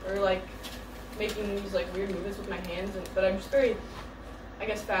me or like making these like weird movements with my hands, but I'm just very, I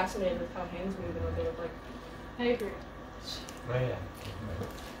guess, fascinated with how hands move and what they look like. I agree. Oh, yeah.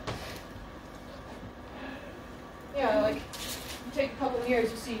 Yeah, like you take a couple of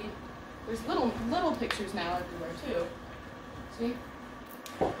years, you see there's little pictures now everywhere too. See?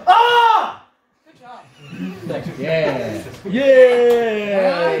 Ah! Good job. Yeah.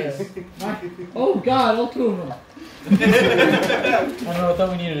 Yeah! Nice. Oh God, all two of them. I don't know, I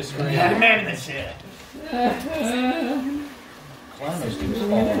thought we needed a screen. Man in the shit.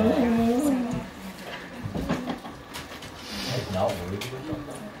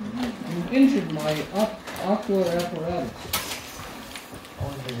 You injured my ocular apparatus.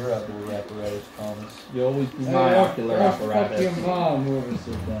 Always be your ocular apparatus, Thomas. You always be my my ocular apparatus. Fuck your mom, whoever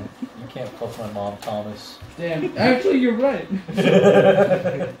said that. You can't fuck my mom, Thomas. Damn, actually you're right.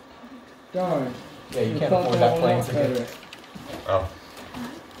 Darn. Yeah, you I can't thought afford that that one plane out ticket. better. Oh.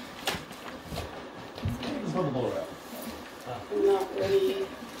 I'm not ready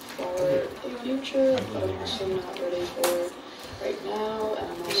for the future, but I'm also not ready for right now, and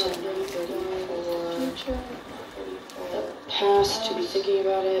I'm also not ready for the future. I'm not ready for the past to be thinking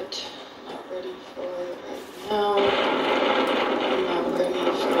about it. I'm not ready for right now. I'm not ready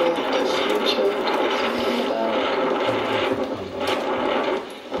for the future to be thinking about.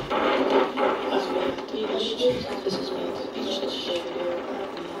 I'm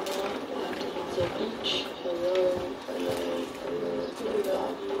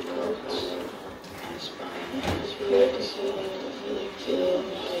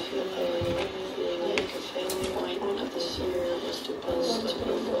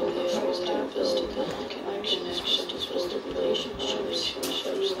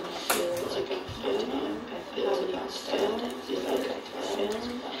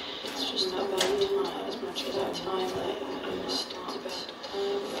not about time as much as our time that it's about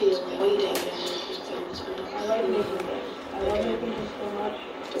feeling waiting. I like making things. I love making things so much.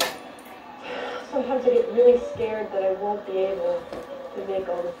 Sometimes I get really scared that I won't be able to make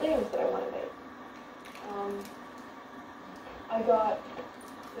all the things that I want to make. I got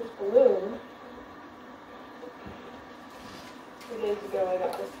this balloon. 2 days ago I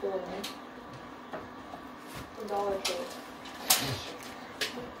got this balloon from Dollar Tree.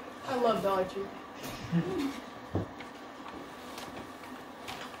 I love Dollar Tree. I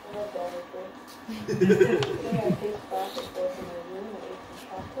love Dollar Tree. Today I paced back and forth in my room and ate some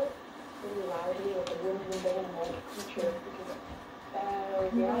chocolate really loudly with a wind window and a magic creature because I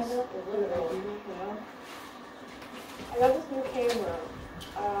know, I got this new camera,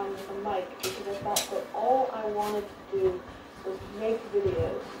 a mic, because I thought that all I wanted to do was make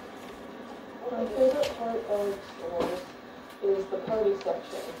videos. My favorite part of stores is the party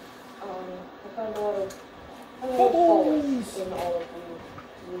section. I find a lot of solace in all of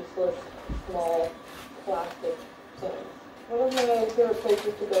these useless, small, plastic things. One of my favorite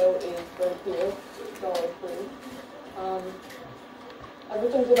places to go is right here, Dollar Tree.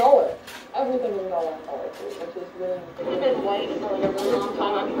 Everything's $1. Everything is $1 at Dollar Tree, which is really important. We've been white for a really long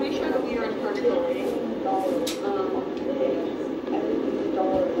time. I'm pretty sure that we are in purgatory. Everything's $1.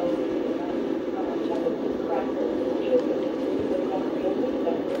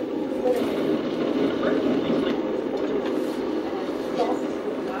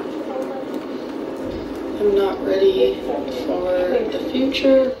 I'm not ready for the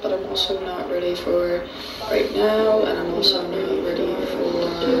future, but I'm also not ready for right now, and I'm also not ready for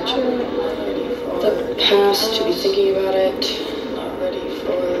the past to be thinking about it. I'm not ready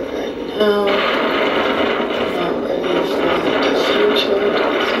for right now. I'm not ready for the future to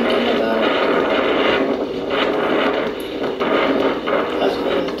be thinking about. I've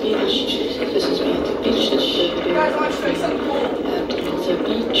been at the beach. This is me at the beach. This is the You guys want to show you something cool? at the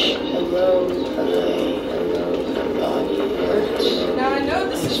beach. Hello, body hurts. Now I know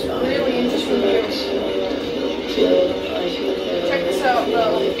this is really interesting to you. Check this out,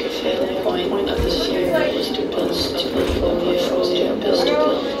 though. Like a fatal point of this year was to build a portfolio, was to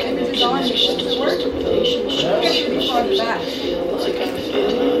build connections, was to relationships, was to feel like I'm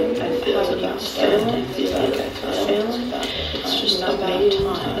failing. I feel like I'm failing. I feel like I'm failing. It's just not about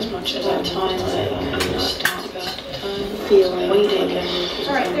time as much as our time that I'm just about feeling waiting.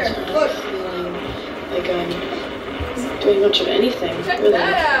 Alright, there, look. Feeling like I'm doing much of anything. Check really.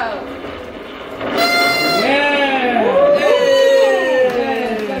 that out.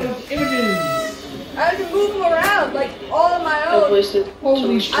 I can move them around like all on my I've own. wasted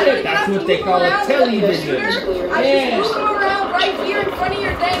Holy shit, that's what they call a television. I just move them around right here in front of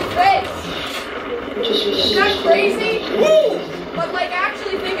your dang face. Isn't that crazy? But like,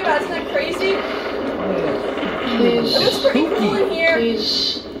 actually think about it. Isn't that crazy? Please, It looks pretty cool in here. please,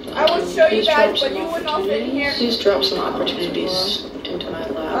 I would show you please guys, drop but some you wouldn't all fit in here. Please drop some opportunities into my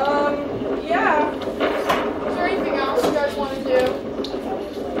lap. Yeah. Is there anything else you guys want to do?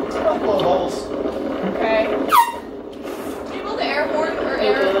 Okay. Can you build the air horn or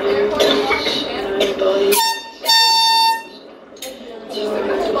air horn along your hand? My body. Just a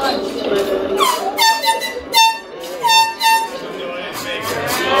cool bunch. My body.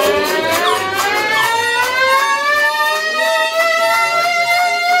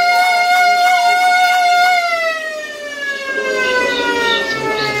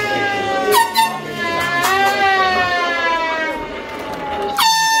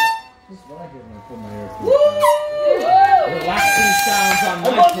 Relaxing sounds on my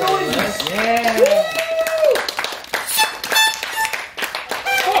playlist. Yeah.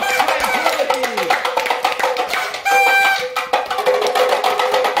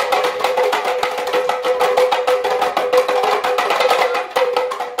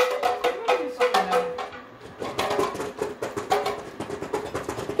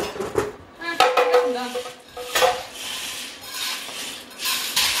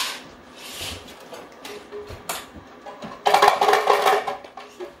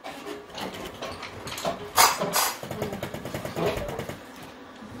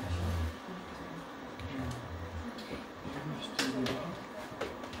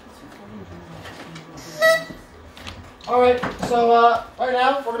 Alright, so right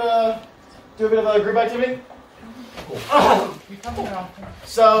now we're gonna do a bit of a group activity.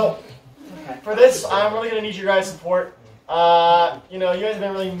 So for this, I'm really gonna need your guys' support. You know, you guys have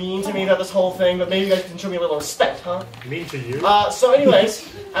been really mean to me about this whole thing, but maybe you guys can show me a little respect, huh? Mean to you? So anyways,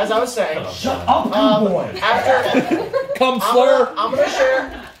 as I was saying, Shut up, boy. after Come slur. I'm gonna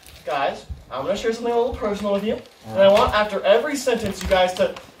share, guys, I'm gonna share something a little personal with you, and I want after every sentence you guys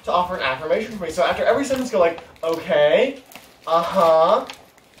to to offer an affirmation for me. So after every sentence, go like, okay, uh-huh,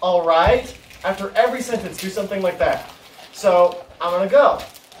 all right. After every sentence, do something like that. So I'm gonna go.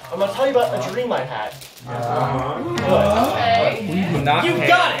 I'm gonna tell you about a dream I had. Okay. You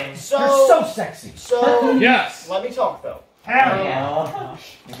got it. So, You're so sexy. So Yes. let me talk though. Hell yeah.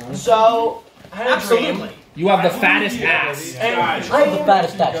 So I had a Absolutely. dream. You have the fattest ass. And I have the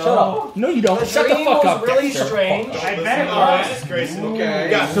fattest ass. Shut up. No, you don't. the Shut the dream fuck was up, really Dexter. strange. I bet it was. Grayson.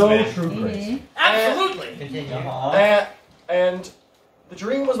 Okay. Yeah, So man. true, Grace. Absolutely. And the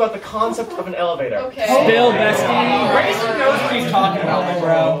dream was about the concept of an elevator. Okay. Still, bestie. Grayson knows what he's talking about,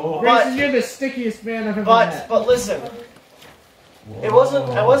 bro. But, You're the stickiest man I've ever met. but listen. It wasn't.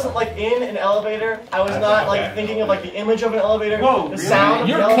 I wasn't like in an elevator. I was not like thinking of like the image of an elevator. Whoa, the really? sound. Of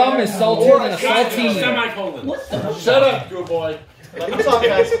Your the cum elevator, is saltier or than a the- saltine. Semicolon. Shut up. Good boy. Let me talk,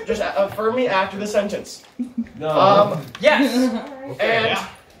 guys. Just affirm me after the sentence. Yes. And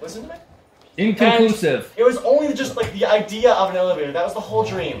listen to me. Inconclusive. It was only just like the idea of an elevator. That was the whole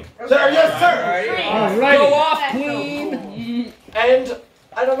dream. Sir, yes, sir. All right. Go off, queen. And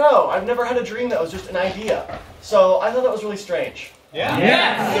I don't know. I've never had a dream that was just an idea. So I thought that was really strange. Yeah.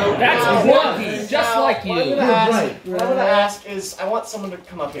 Yes. That's wonky, just like What I'm you. gonna ask is, I want someone to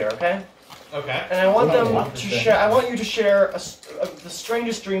come up here, okay? Okay. And I want them to share. I want you to share the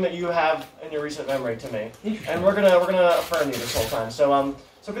strangest dream that you have in your recent memory to me. And we're gonna affirm you this whole time. So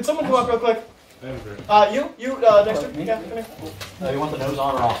so could someone come up real quick? You, Dexter. Yeah, come here. You want the nose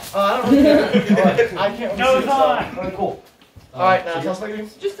on or off? I don't really care. Alright, I can't really see. Alright, cool. Alright, now tell us about your dream.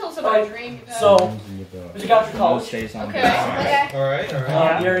 Just tell us about your dream. So, there's a Goucher college. Stays on. Okay. Okay.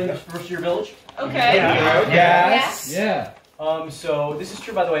 Alright. Here in the first year village. Okay. Yes. Yeah. So this is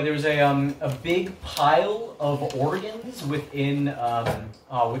true, by the way. There's a big pile of organs within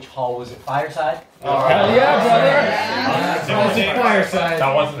which hall was it? Fireside. Hell yeah, Fireside.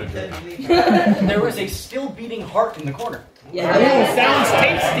 That wasn't a dream. There was a still beating heart in the corner. brother. Sounds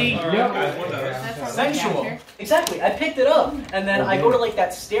tasty. Sensual. Exactly. I picked it up, and then I go to like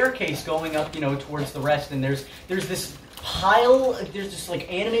that staircase going up, towards the rest, and there's this pile. There's this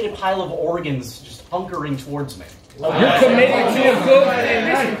like animated pile of organs just hunkering towards me. You're committed to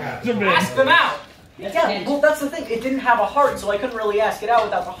a good man. Ask them out. Yeah, well, that's the thing. It didn't have a heart, so I couldn't really ask it out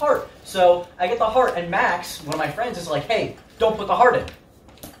without the heart. So I get the heart, and Max, one of my friends, is like, "Hey, don't put the heart in."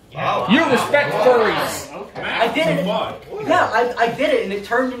 You respect furries. I did it. Yeah, I did it, and it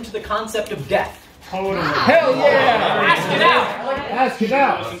turned into the concept of death. Hell yeah! Ask it out. Ask it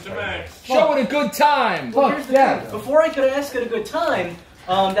out. Listen to Max. Show it a good time. Well, here's the thing. Before I could ask it a good time,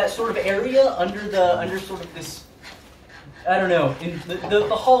 that sort of area under sort of this, I don't know, in the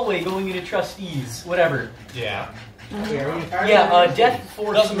hallway going into trustees, whatever. Yeah. Yeah, Death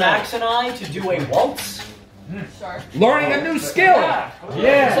forced Max and I to do a waltz. Sure. Learning a new skill.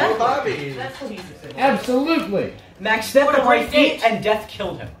 Yeah. Absolutely. Max stepped on my feet and Death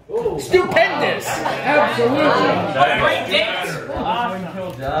killed him. Stupendous. Absolutely. What a great dance!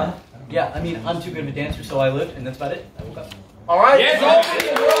 Yeah, I mean, I'm too good of a dancer, so I lived, and that's about it. I woke up. Alright. Yes, all in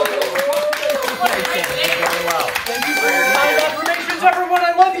the world. Thank you for your kind affirmations, everyone.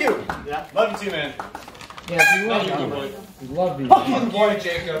 I love you. Yeah, love you too, man. Yeah, we love you. We love you. Fuck you, boy.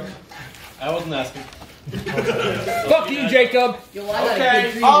 Jacob. I wasn't asking. Fuck you, Jacob.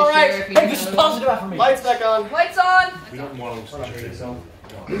 Okay. Alright. Hey, this is positive affirmation. Lights back on. Lights on. We don't want to touch yourself.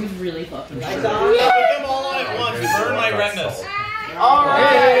 It was really fucking Put them all on at once. Burn my retinas.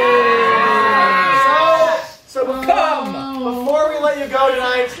 Alright. So before we let you go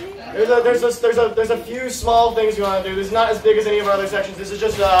tonight, there's a few small things we want to do. This is not as big as any of our other sections. This is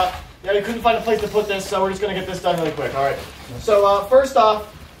just you couldn't find a place to put this, so we're just gonna get this done really quick. Alright. So first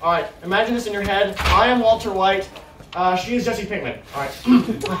off, alright, imagine this in your head. I am Walter White. She is Jesse Pinkman.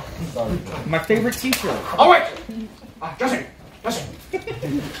 Alright. My favorite teacher. Alright! Jesse!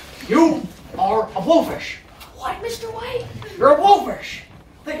 You are a blowfish. What, Mr. White? You're a blowfish.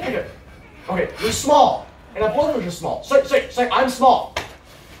 Think of it. Okay, you're small. And a blowfish is small. Say, I'm small.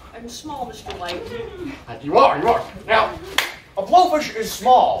 I'm small, Mr. White. You are. Now, a blowfish is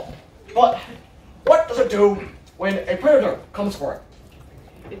small, but what does it do when a predator comes for it?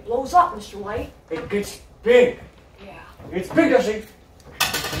 It blows up, Mr. White. It gets big. Yeah. It's big, Jesse.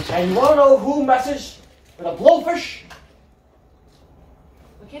 And you want to know who messes with a blowfish?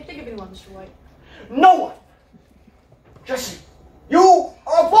 I can't think of anyone, Mr. White. No one. Jesse, you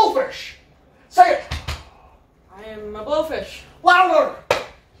are a blowfish. Say it. I am a blowfish. Louder.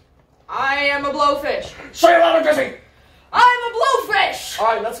 I am a blowfish. Say it louder, Jesse. I'm a blowfish. All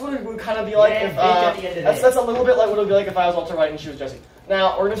right, that's what it would kind of be like if that's a little bit like what it would be like if I was Walter White and she was Jesse.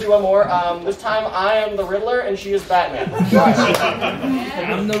 Now, we're gonna do one more. This time I am the Riddler and she is Batman.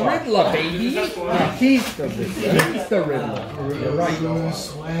 I'm the Riddler, baby. He's the Riddler. He's the Riddler. You're right.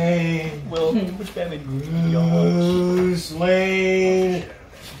 Bruce Wayne. Will, which Batman? Bruce Wayne.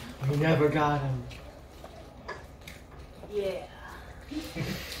 We never got him. Yeah.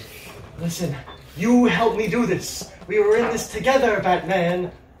 Listen, you helped me do this. We were in this together,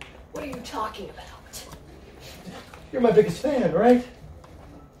 Batman. What are you talking about? You're my biggest fan, right?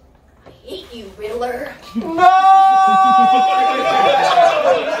 I hate you, Riddler. No!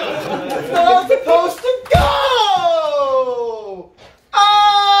 That's not how it's supposed to go!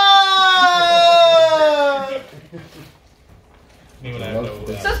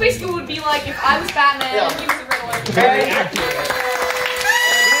 So it's basically would be like if I was Batman and he was the Riddler. Very accurate.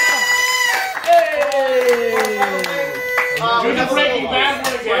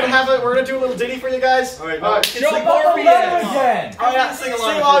 We're gonna do a little ditty for you guys. All right, Show up the letter again. Oh yeah, sing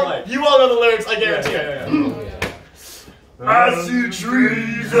along. You all know the lyrics, I guarantee it. I see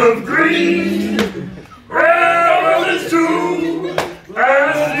trees of green, red is too,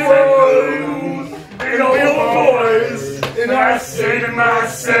 I see rose in all your voice, and I say to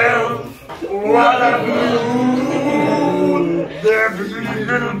myself, what a blue, they're pretty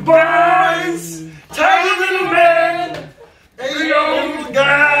little boys, tiny little men, big old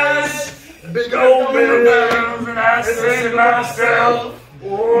guys, big old little girls, and I say to myself,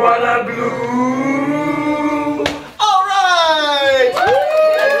 what a blue. All right.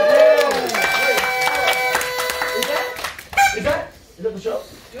 Is that the show?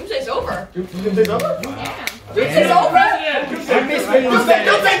 Doomsday's over. Doomsday's over? Yeah. Doomsday's over. I miss Doomsday.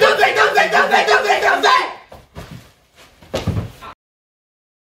 Doomsday!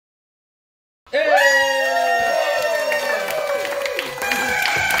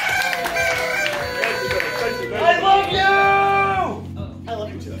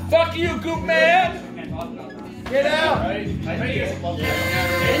 Fuck you, Goop Man! Get out!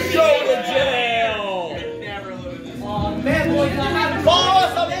 Go to jail! Man, boys, follow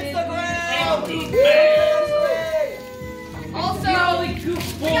us on Instagram! Also,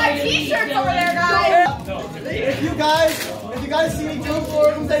 we got t-shirts over there, guys. If you guys see any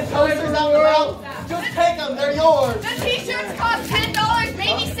Doomsday posters out and about, just take them, they're yours. The t-shirts cost $10,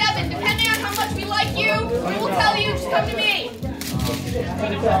 maybe $7, depending on how much we like you. We will tell you, just come to me.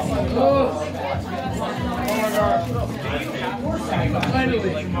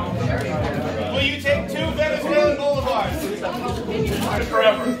 Will you take 2 Venezuelan Boulevards?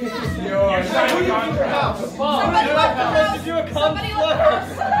 Forever. Somebody left the house.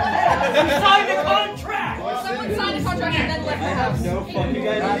 Sign the contract! Someone signed a contract and then left the house. No fun, you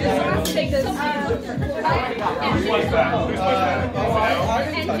guys. Take this. Who's that?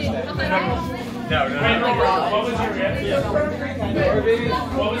 No. What was your gift?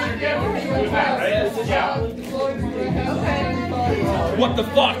 What was your gift? Who's that, right? Yeah. What the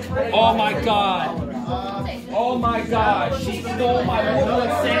fuck? Oh my god. Oh my god. She stole my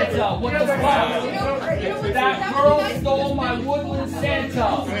woodland Santa. What the fuck? That girl stole my woodland Santa.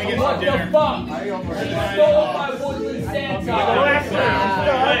 What the fuck? She stole my woodland Santa.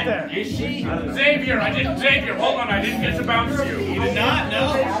 Is she? Xavier, hold on, I didn't get to bounce you. You did not?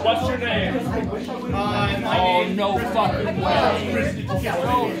 No. What's your name? Oh, no fucking way.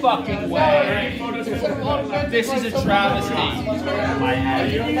 No fucking way. This is a travesty.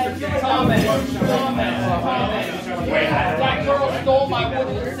 Comment. That girl stole my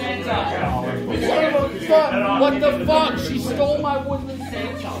woodland Santa. What the fuck? She stole my woodland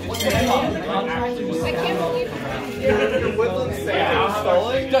Santa. What the fuck? I can't believe it. Woodland Santa stole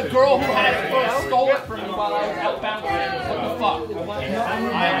it? The girl who had it first stole it from me while I was out bouncing. What the fuck? I'm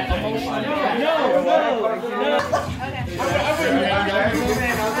emotional. No.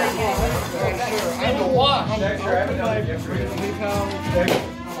 And what? I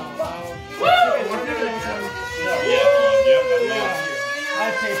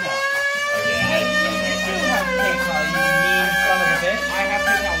have PayPal. I have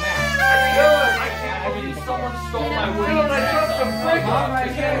PayPal now. Someone stole my woodland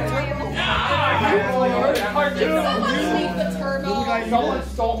Someone leave the turbo. Someone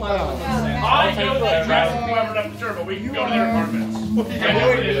stole my woodland I know the address of whoever left the turbo. We can go to their apartments.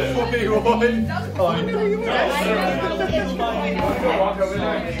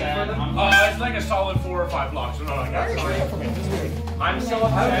 It's like a solid 4 or 5 blocks. So not like that. I'm so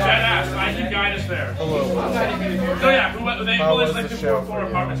upset. I can guide us there. Hello. So yeah, they list like 4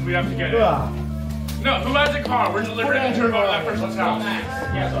 apartments. We have to get it. No, who has a car? We're delivering the turbo to that person's house.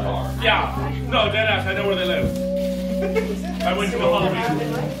 Yeah. No, deadass. I know where they live. I went to the Halloween.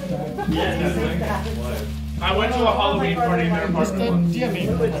 I went to a Halloween party in their apartment once. I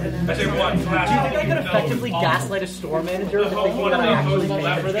said once. Do you think I could effectively gaslight a store manager into thinking that I actually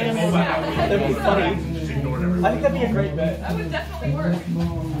paid for this? That'd be funny. I think that'd be a great bet. That would definitely work.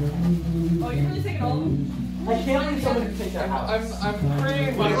 Oh, you're really taking all of them? I can't believe someone could take that house. I'm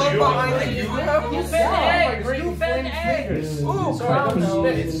praying. You look behind the you have You've been eggs. You've been eggs. Ooh,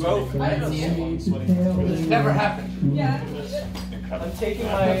 sorry. It's both. I didn't see it. It's never happened. Yeah. I'm taking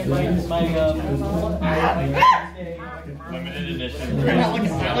my limited edition. Look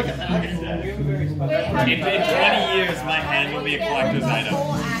at that. In 20 years, my hand will be a collector's item.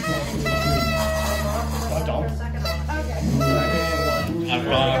 I've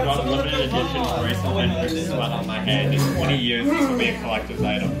got a limited edition bracelet and this one on my hand. In 20 years, this will be a collector's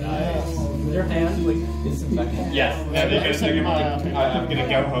item. Your hand, like, disinfectant? Yes. I'm gonna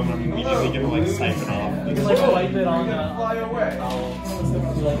go home and I'm immediately gonna, like, siphon off. You can, like, wipe it on the... Fly away.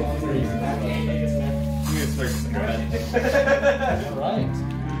 Right.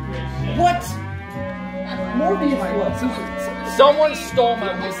 What? Morbius blood. Someone stole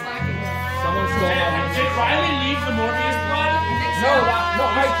my whistle. Someone stole my whistle. Did Riley leave the Morbius blood? No,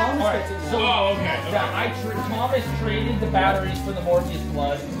 Thomas traded the batteries for the Morbius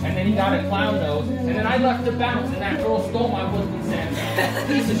blood, and then he got a clown nose, and then I left to bounce, and that girl stole my woodland Santa.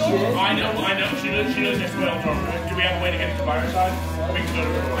 Piece of shit. I know. She knows this well. Do we have a way to get to the fireside? We can go to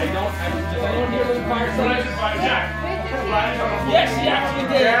her. I don't hear the fireside. Jack. Yes, she actually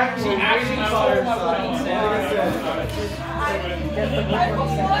did. She actually stole my woodland Santa.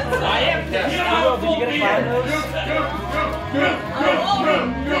 I am pissed. Did you get a clown nose?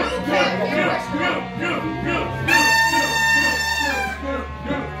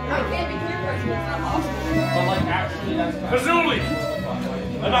 But like actually that's kind of Hazuli!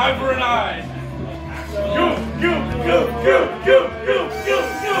 An eye for an eye!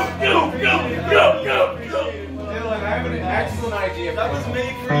 Dylan, I have an excellent idea. That was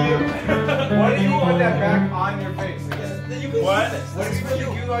made for you. Why do you want that back on your face again? What? What is for you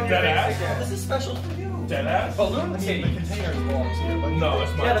on your face again? This is special for you. Dead ass? Balloon titty. The container belongs here, but no,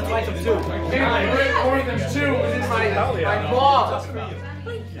 it's mine. Yeah, that's mine too. Or there's two. It's in my mom.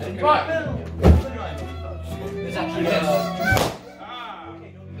 What? It's actually this.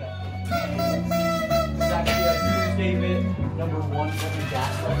 It's actually a Doomsday bit number 1 from the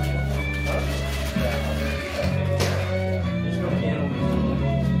gas station. There's no candle.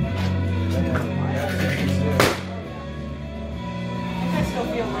 I still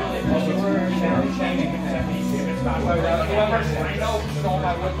feel really Whoever stole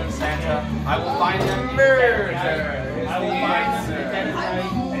my woodland Santa, I will find them murdered. I will find them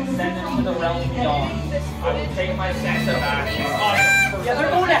and send them to the realm beyond. I will take my Santa back. Awesome. Yeah, they're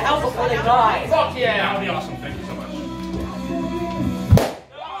going to hell before they die. Fuck yeah! That would be awesome. Thank you so much.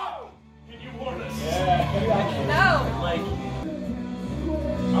 Can you warn us? No. Like,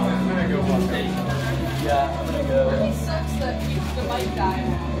 I'm gonna go watch it. yeah, I'm gonna go. It really sucks that the mic died.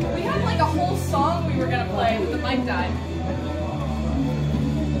 We had like a whole song we were gonna play when the mic died.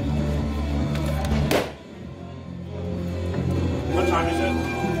 What time is it?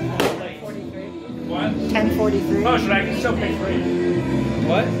 43. What? 10:43. Oh, should I still pick 3?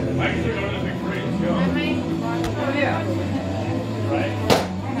 What? I can still go to the big 3. Let's go. Oh yeah. Right?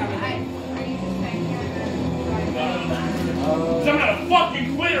 I'm not a fucking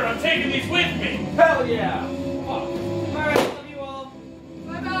quitter. I'm taking these with me. Hell yeah! Alright, love you all.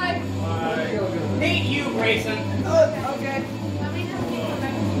 Bye bye. Hate you, Grayson. Okay.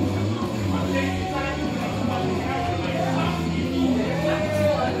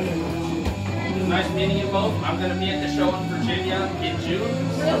 Nice meeting you both. I'm going to be at the show in Virginia in June.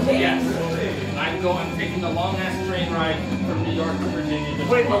 Yes. I'm taking a long ass train ride from New York to Virginia.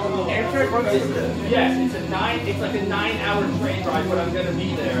 Wait, Amtrak, what is this? Yes, it's like a 9-hour train ride, but I'm going to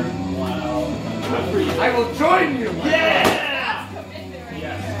be there. Wow. I will join you. Yeah!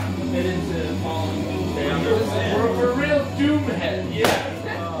 Yes, I'm committed to following Doomsday. We're real Doomheads.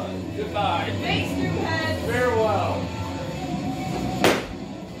 Yeah. Goodbye. Thanks, Doomhead. Farewell.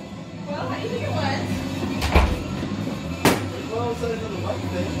 Well, how do you think it went? Well, it's another light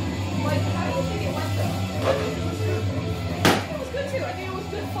thing. Like, how do you think it went though? It was good too. I think it was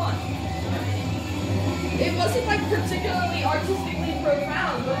good fun. It wasn't like particularly artistically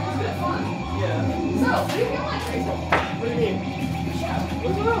profound, but it was good fun. Yeah. So, what do you feel like, Grayson? What do you mean? I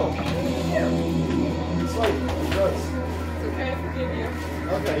don't know. It's like drugs. It's okay, I forgive you.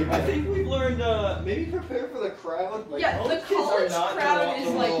 Okay, I think we've learned, maybe prepare for the crowd. Like, Yeah, the college crowd is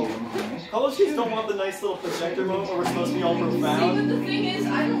like... College kids don't want the nice little projector moment where we're supposed to be all See, but profound. the thing is,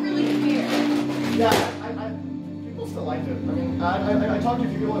 I don't really care. Yeah, people still liked it. I mean, I talked to a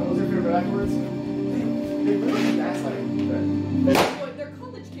few people and those are afterwards. They literally gaslighting. They're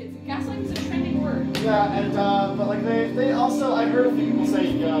college kids. Gaslighting is a trending word. Yeah, and but like they also, I heard a few people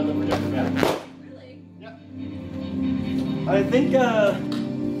say the projector bad. Really? Yep. I think a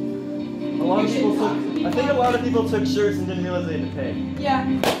lot of people took shirts and didn't realize they had to pay. Yeah,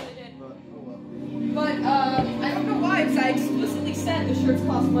 they did. But I don't know why, because I explicitly said the shirts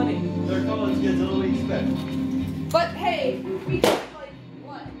cost money. They're college kids, what do we expect? But hey, we did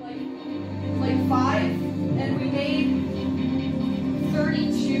like 5, and we made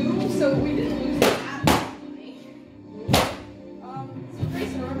 32, so we didn't lose that much money. So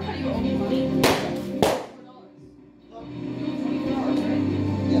Grayson, remember how you owe me money? $4. $24, right?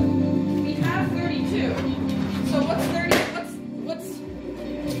 Yeah. We have 32. So what's 30? What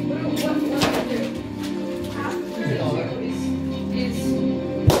do we do? Half of 32 is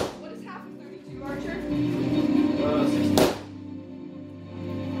what is half of 32, Archer? 60.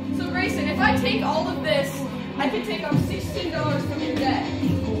 So Grayson, if I take all of this, I can take off $16 from your debt.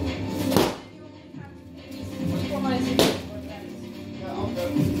 24 minus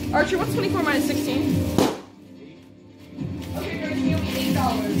 16. Archer, what's 24 minus 16? Okay, Grayson, you owe me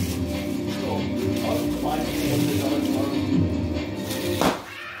 $8.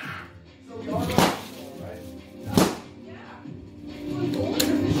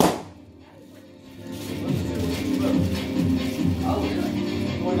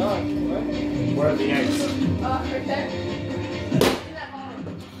 Where are the eggs? Right there. In that bottom.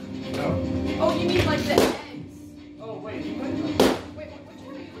 No. Oh, you mean like the eggs? Oh, wait. Wait, which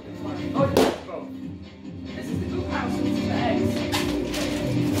one are you looking for? Oh, Both. this is the goop house and this is the eggs.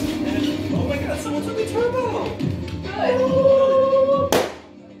 Oh my god, someone took the turbo! Good.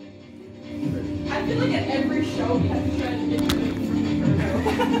 I feel like at every show we have to try to get rid of the turbo.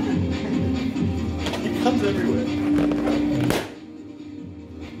 It comes everywhere.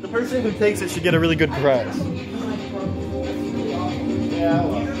 The person who takes it should get a really good prize. Yeah,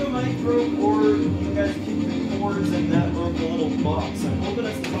 either the mic broke or you guys kicked the cords and that broke the little box. I'm hoping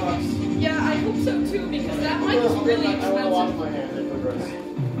it's the box. Yeah, I hope so too, because that mic is really I want to wash expensive. my hands in progress.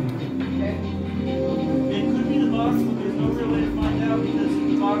 Okay. It could be the box, but there's no real way to find out because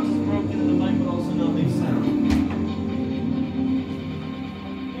the box is broken and the mic would also not make sound.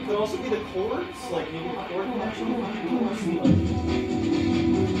 It could also be the cords, like maybe the cord connection.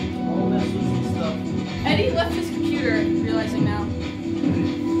 All that stuff. Eddie left his computer, realizing now.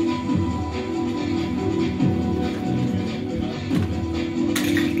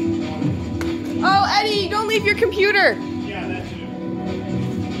 Oh, Eddie, don't leave your computer! Yeah, that too.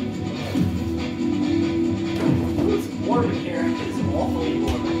 It's warm in here. It's awfully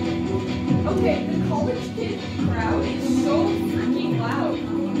warm. Okay, the college kid crowd is so freaking loud.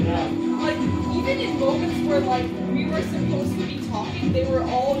 Yeah. Like, even in moments where, like, we were supposed to be talking, they were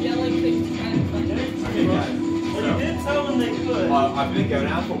all yelling things kind of like Okay, guys. Well, you did tell them they could. I'm gonna go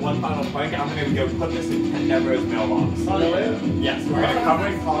now for one final point. I'm gonna go put this in Ken Devereaux's mailbox. Oh, yeah? Yes, we're gonna cover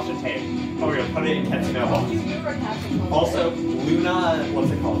it in caution tape. Oh, we're gonna put it in Ken's mailbox. Also, Luna, what's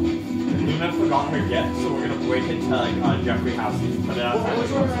it called? Luna forgot her gift, so we're gonna break it to like Jeffrey House and put it outside.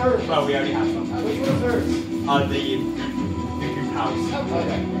 Which one's hers? Oh, we already have some. Which one's hers? The Goop House.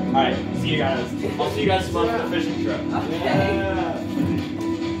 Okay. Alright, see you guys. I'll see you guys tomorrow for the fishing trip. Okay. Yeah.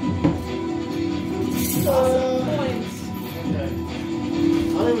 Points. Okay. I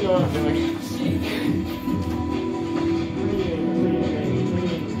don't even know what I'm doing.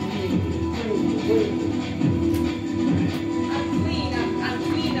 I'm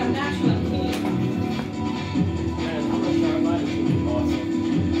clean, I'm natural, I'm clean. Man, I'm not sure I might be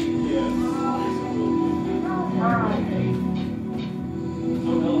awesome. Yeah.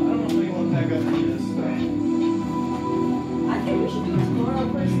 Oh no, I don't know if we want to pack up for this. I think we should do it tomorrow,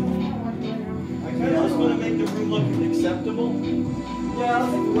 personally. I don't want to do it now. I kind of just want to make the room look acceptable. Yeah,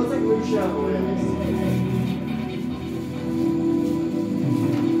 let's like move shit out of the way.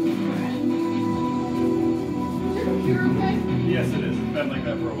 Is your computer okay? Yes, it is. It's been like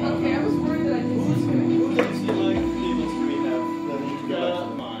that for a while. Okay, I was worried that I did this. Who takes the mic cables do we have? Then you can go back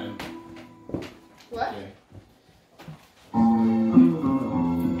to mine. What?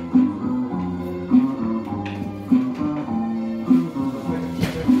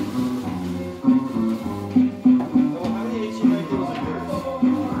 How many HDMI cables are yours?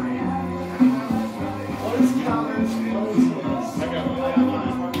 One is Calvin's, one is his. I got one.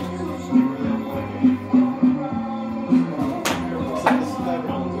 Looks like this is that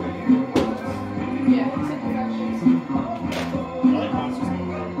one. Yeah, except for actions. I like monsters.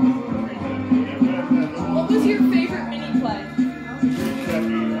 What was your favorite mini play? Creatures after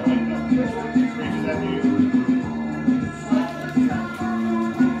you. I like that. Creatures after you.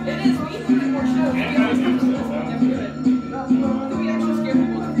 It is. We need to do more shows. We And always I do.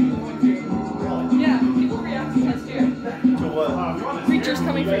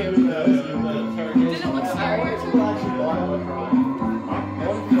 Didn't it look scarier too?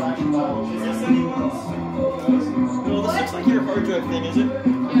 Is this anyone's? No, this looks like your hard drive thing, is it? Yeah.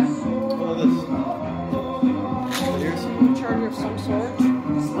 What is this? Charger of some sort.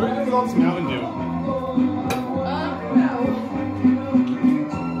 What are you doing with all this Mountain Dew?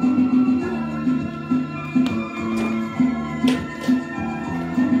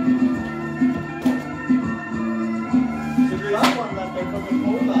 No.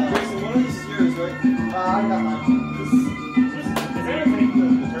 I got mine. Is there anything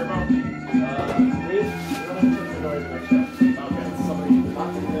with the turbo? We don't have to noise next show. Okay, somebody not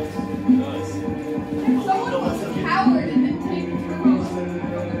to this. Someone was a coward and didn't take the turbo.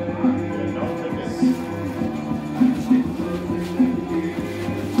 No one took this.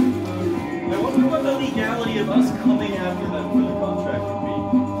 I wonder what the legality of us coming after them for the contract would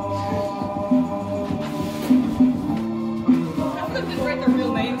None of them didn't write their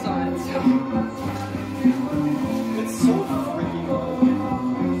real names on it, so. It's so freaking cool.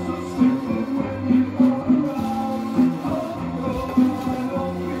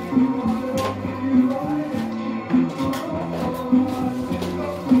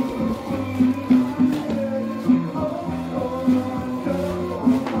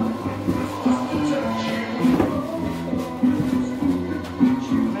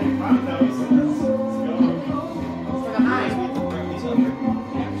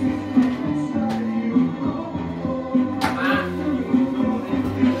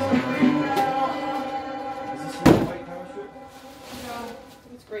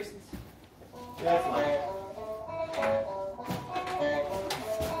 It's Grayson's. That's mine.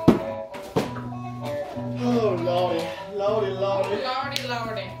 Oh, lordy. Lordy.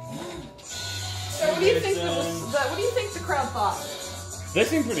 Lordy. So what do you think what do you think the crowd thought? They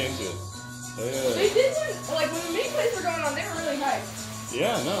seem pretty into it. They did like when the main plays were going on, they were really hyped.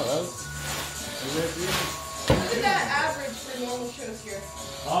 Yeah, no, that was. What did that average for normal shows here?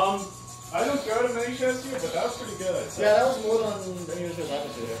 I don't go to many shows here, but that was pretty good. Yeah, that was more than any of the shows I've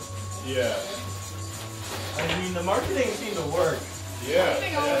been to here. Yeah. I mean, the marketing seemed to work. Yeah.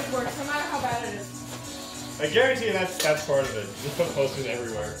 Everything always works, no matter how bad it is. I guarantee you that's part of it. Just put posters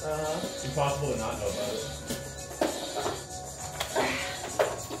everywhere. Impossible to not know about it.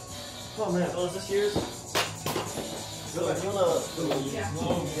 Oh man. Oh, is this yours? I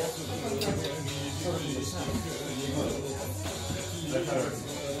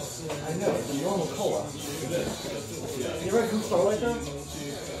know, it's a normal cola. You ever had Goucher like that?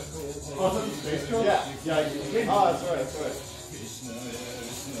 Oh, is that the space cola? Yeah. Oh, that's right.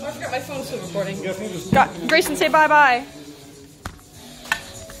 I forgot my phone's still recording. You guys need to Grayson, say bye-bye.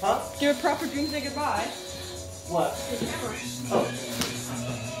 Huh? Do a proper Doomsday goodbye. What? The camera. Oh.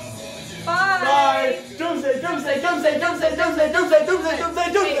 Bye! Bye! Doomsday!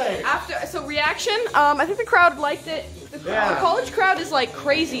 Wait, after, so reaction, I think the crowd liked it. The college crowd is like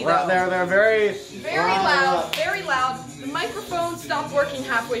crazy though. They're very loud, very loud. The microphone stopped working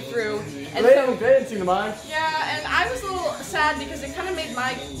halfway through. And they didn't seem to mind. Yeah, and I was a little sad because it kind of made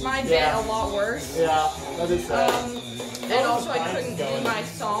my bit a lot worse. Yeah, that is sad. And also I couldn't do my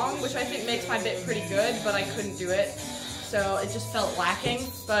song, which I think makes my bit pretty good, but I couldn't do it. So it just felt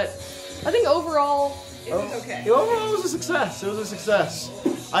lacking. But I think overall, it was okay. Overall, it was a success. It was a success.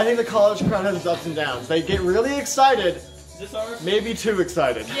 I think the college crowd has its ups and downs. They get really excited. Is this ours? Maybe too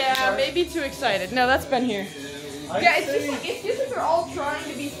excited. Yeah, maybe too excited. No, that's been here. Yeah, it's just like they're all trying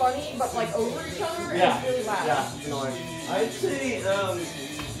to be funny, but like over each other, and it's really loud. Yeah, annoying. I'd say you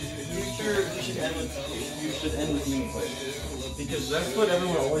should end with mini plays. Because that's what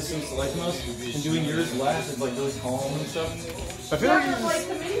everyone always seems to like most. And doing yours last is like really calm and stuff. I feel like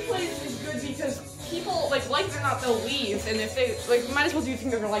the mini plays is good because people like it or not, they'll leave, and if they like, might as well do the thing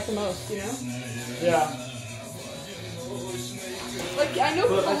they're gonna like the most, you know? Yeah. Like I know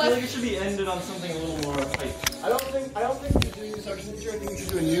But people I feel like it should be ended on something a little more hype. I don't think you should do your section this year. I think you should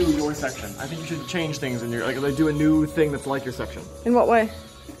do a new your section. I think you should change things in your like do a new thing that's like your section. In what way?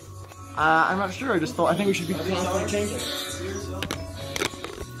 I'm not sure. I think we should be constantly changing.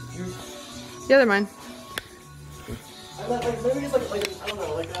 Yeah, they're mine. Maybe just like I don't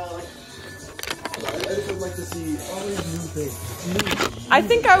know, I just would like to see all these new things. I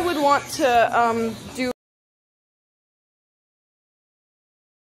think I would want to do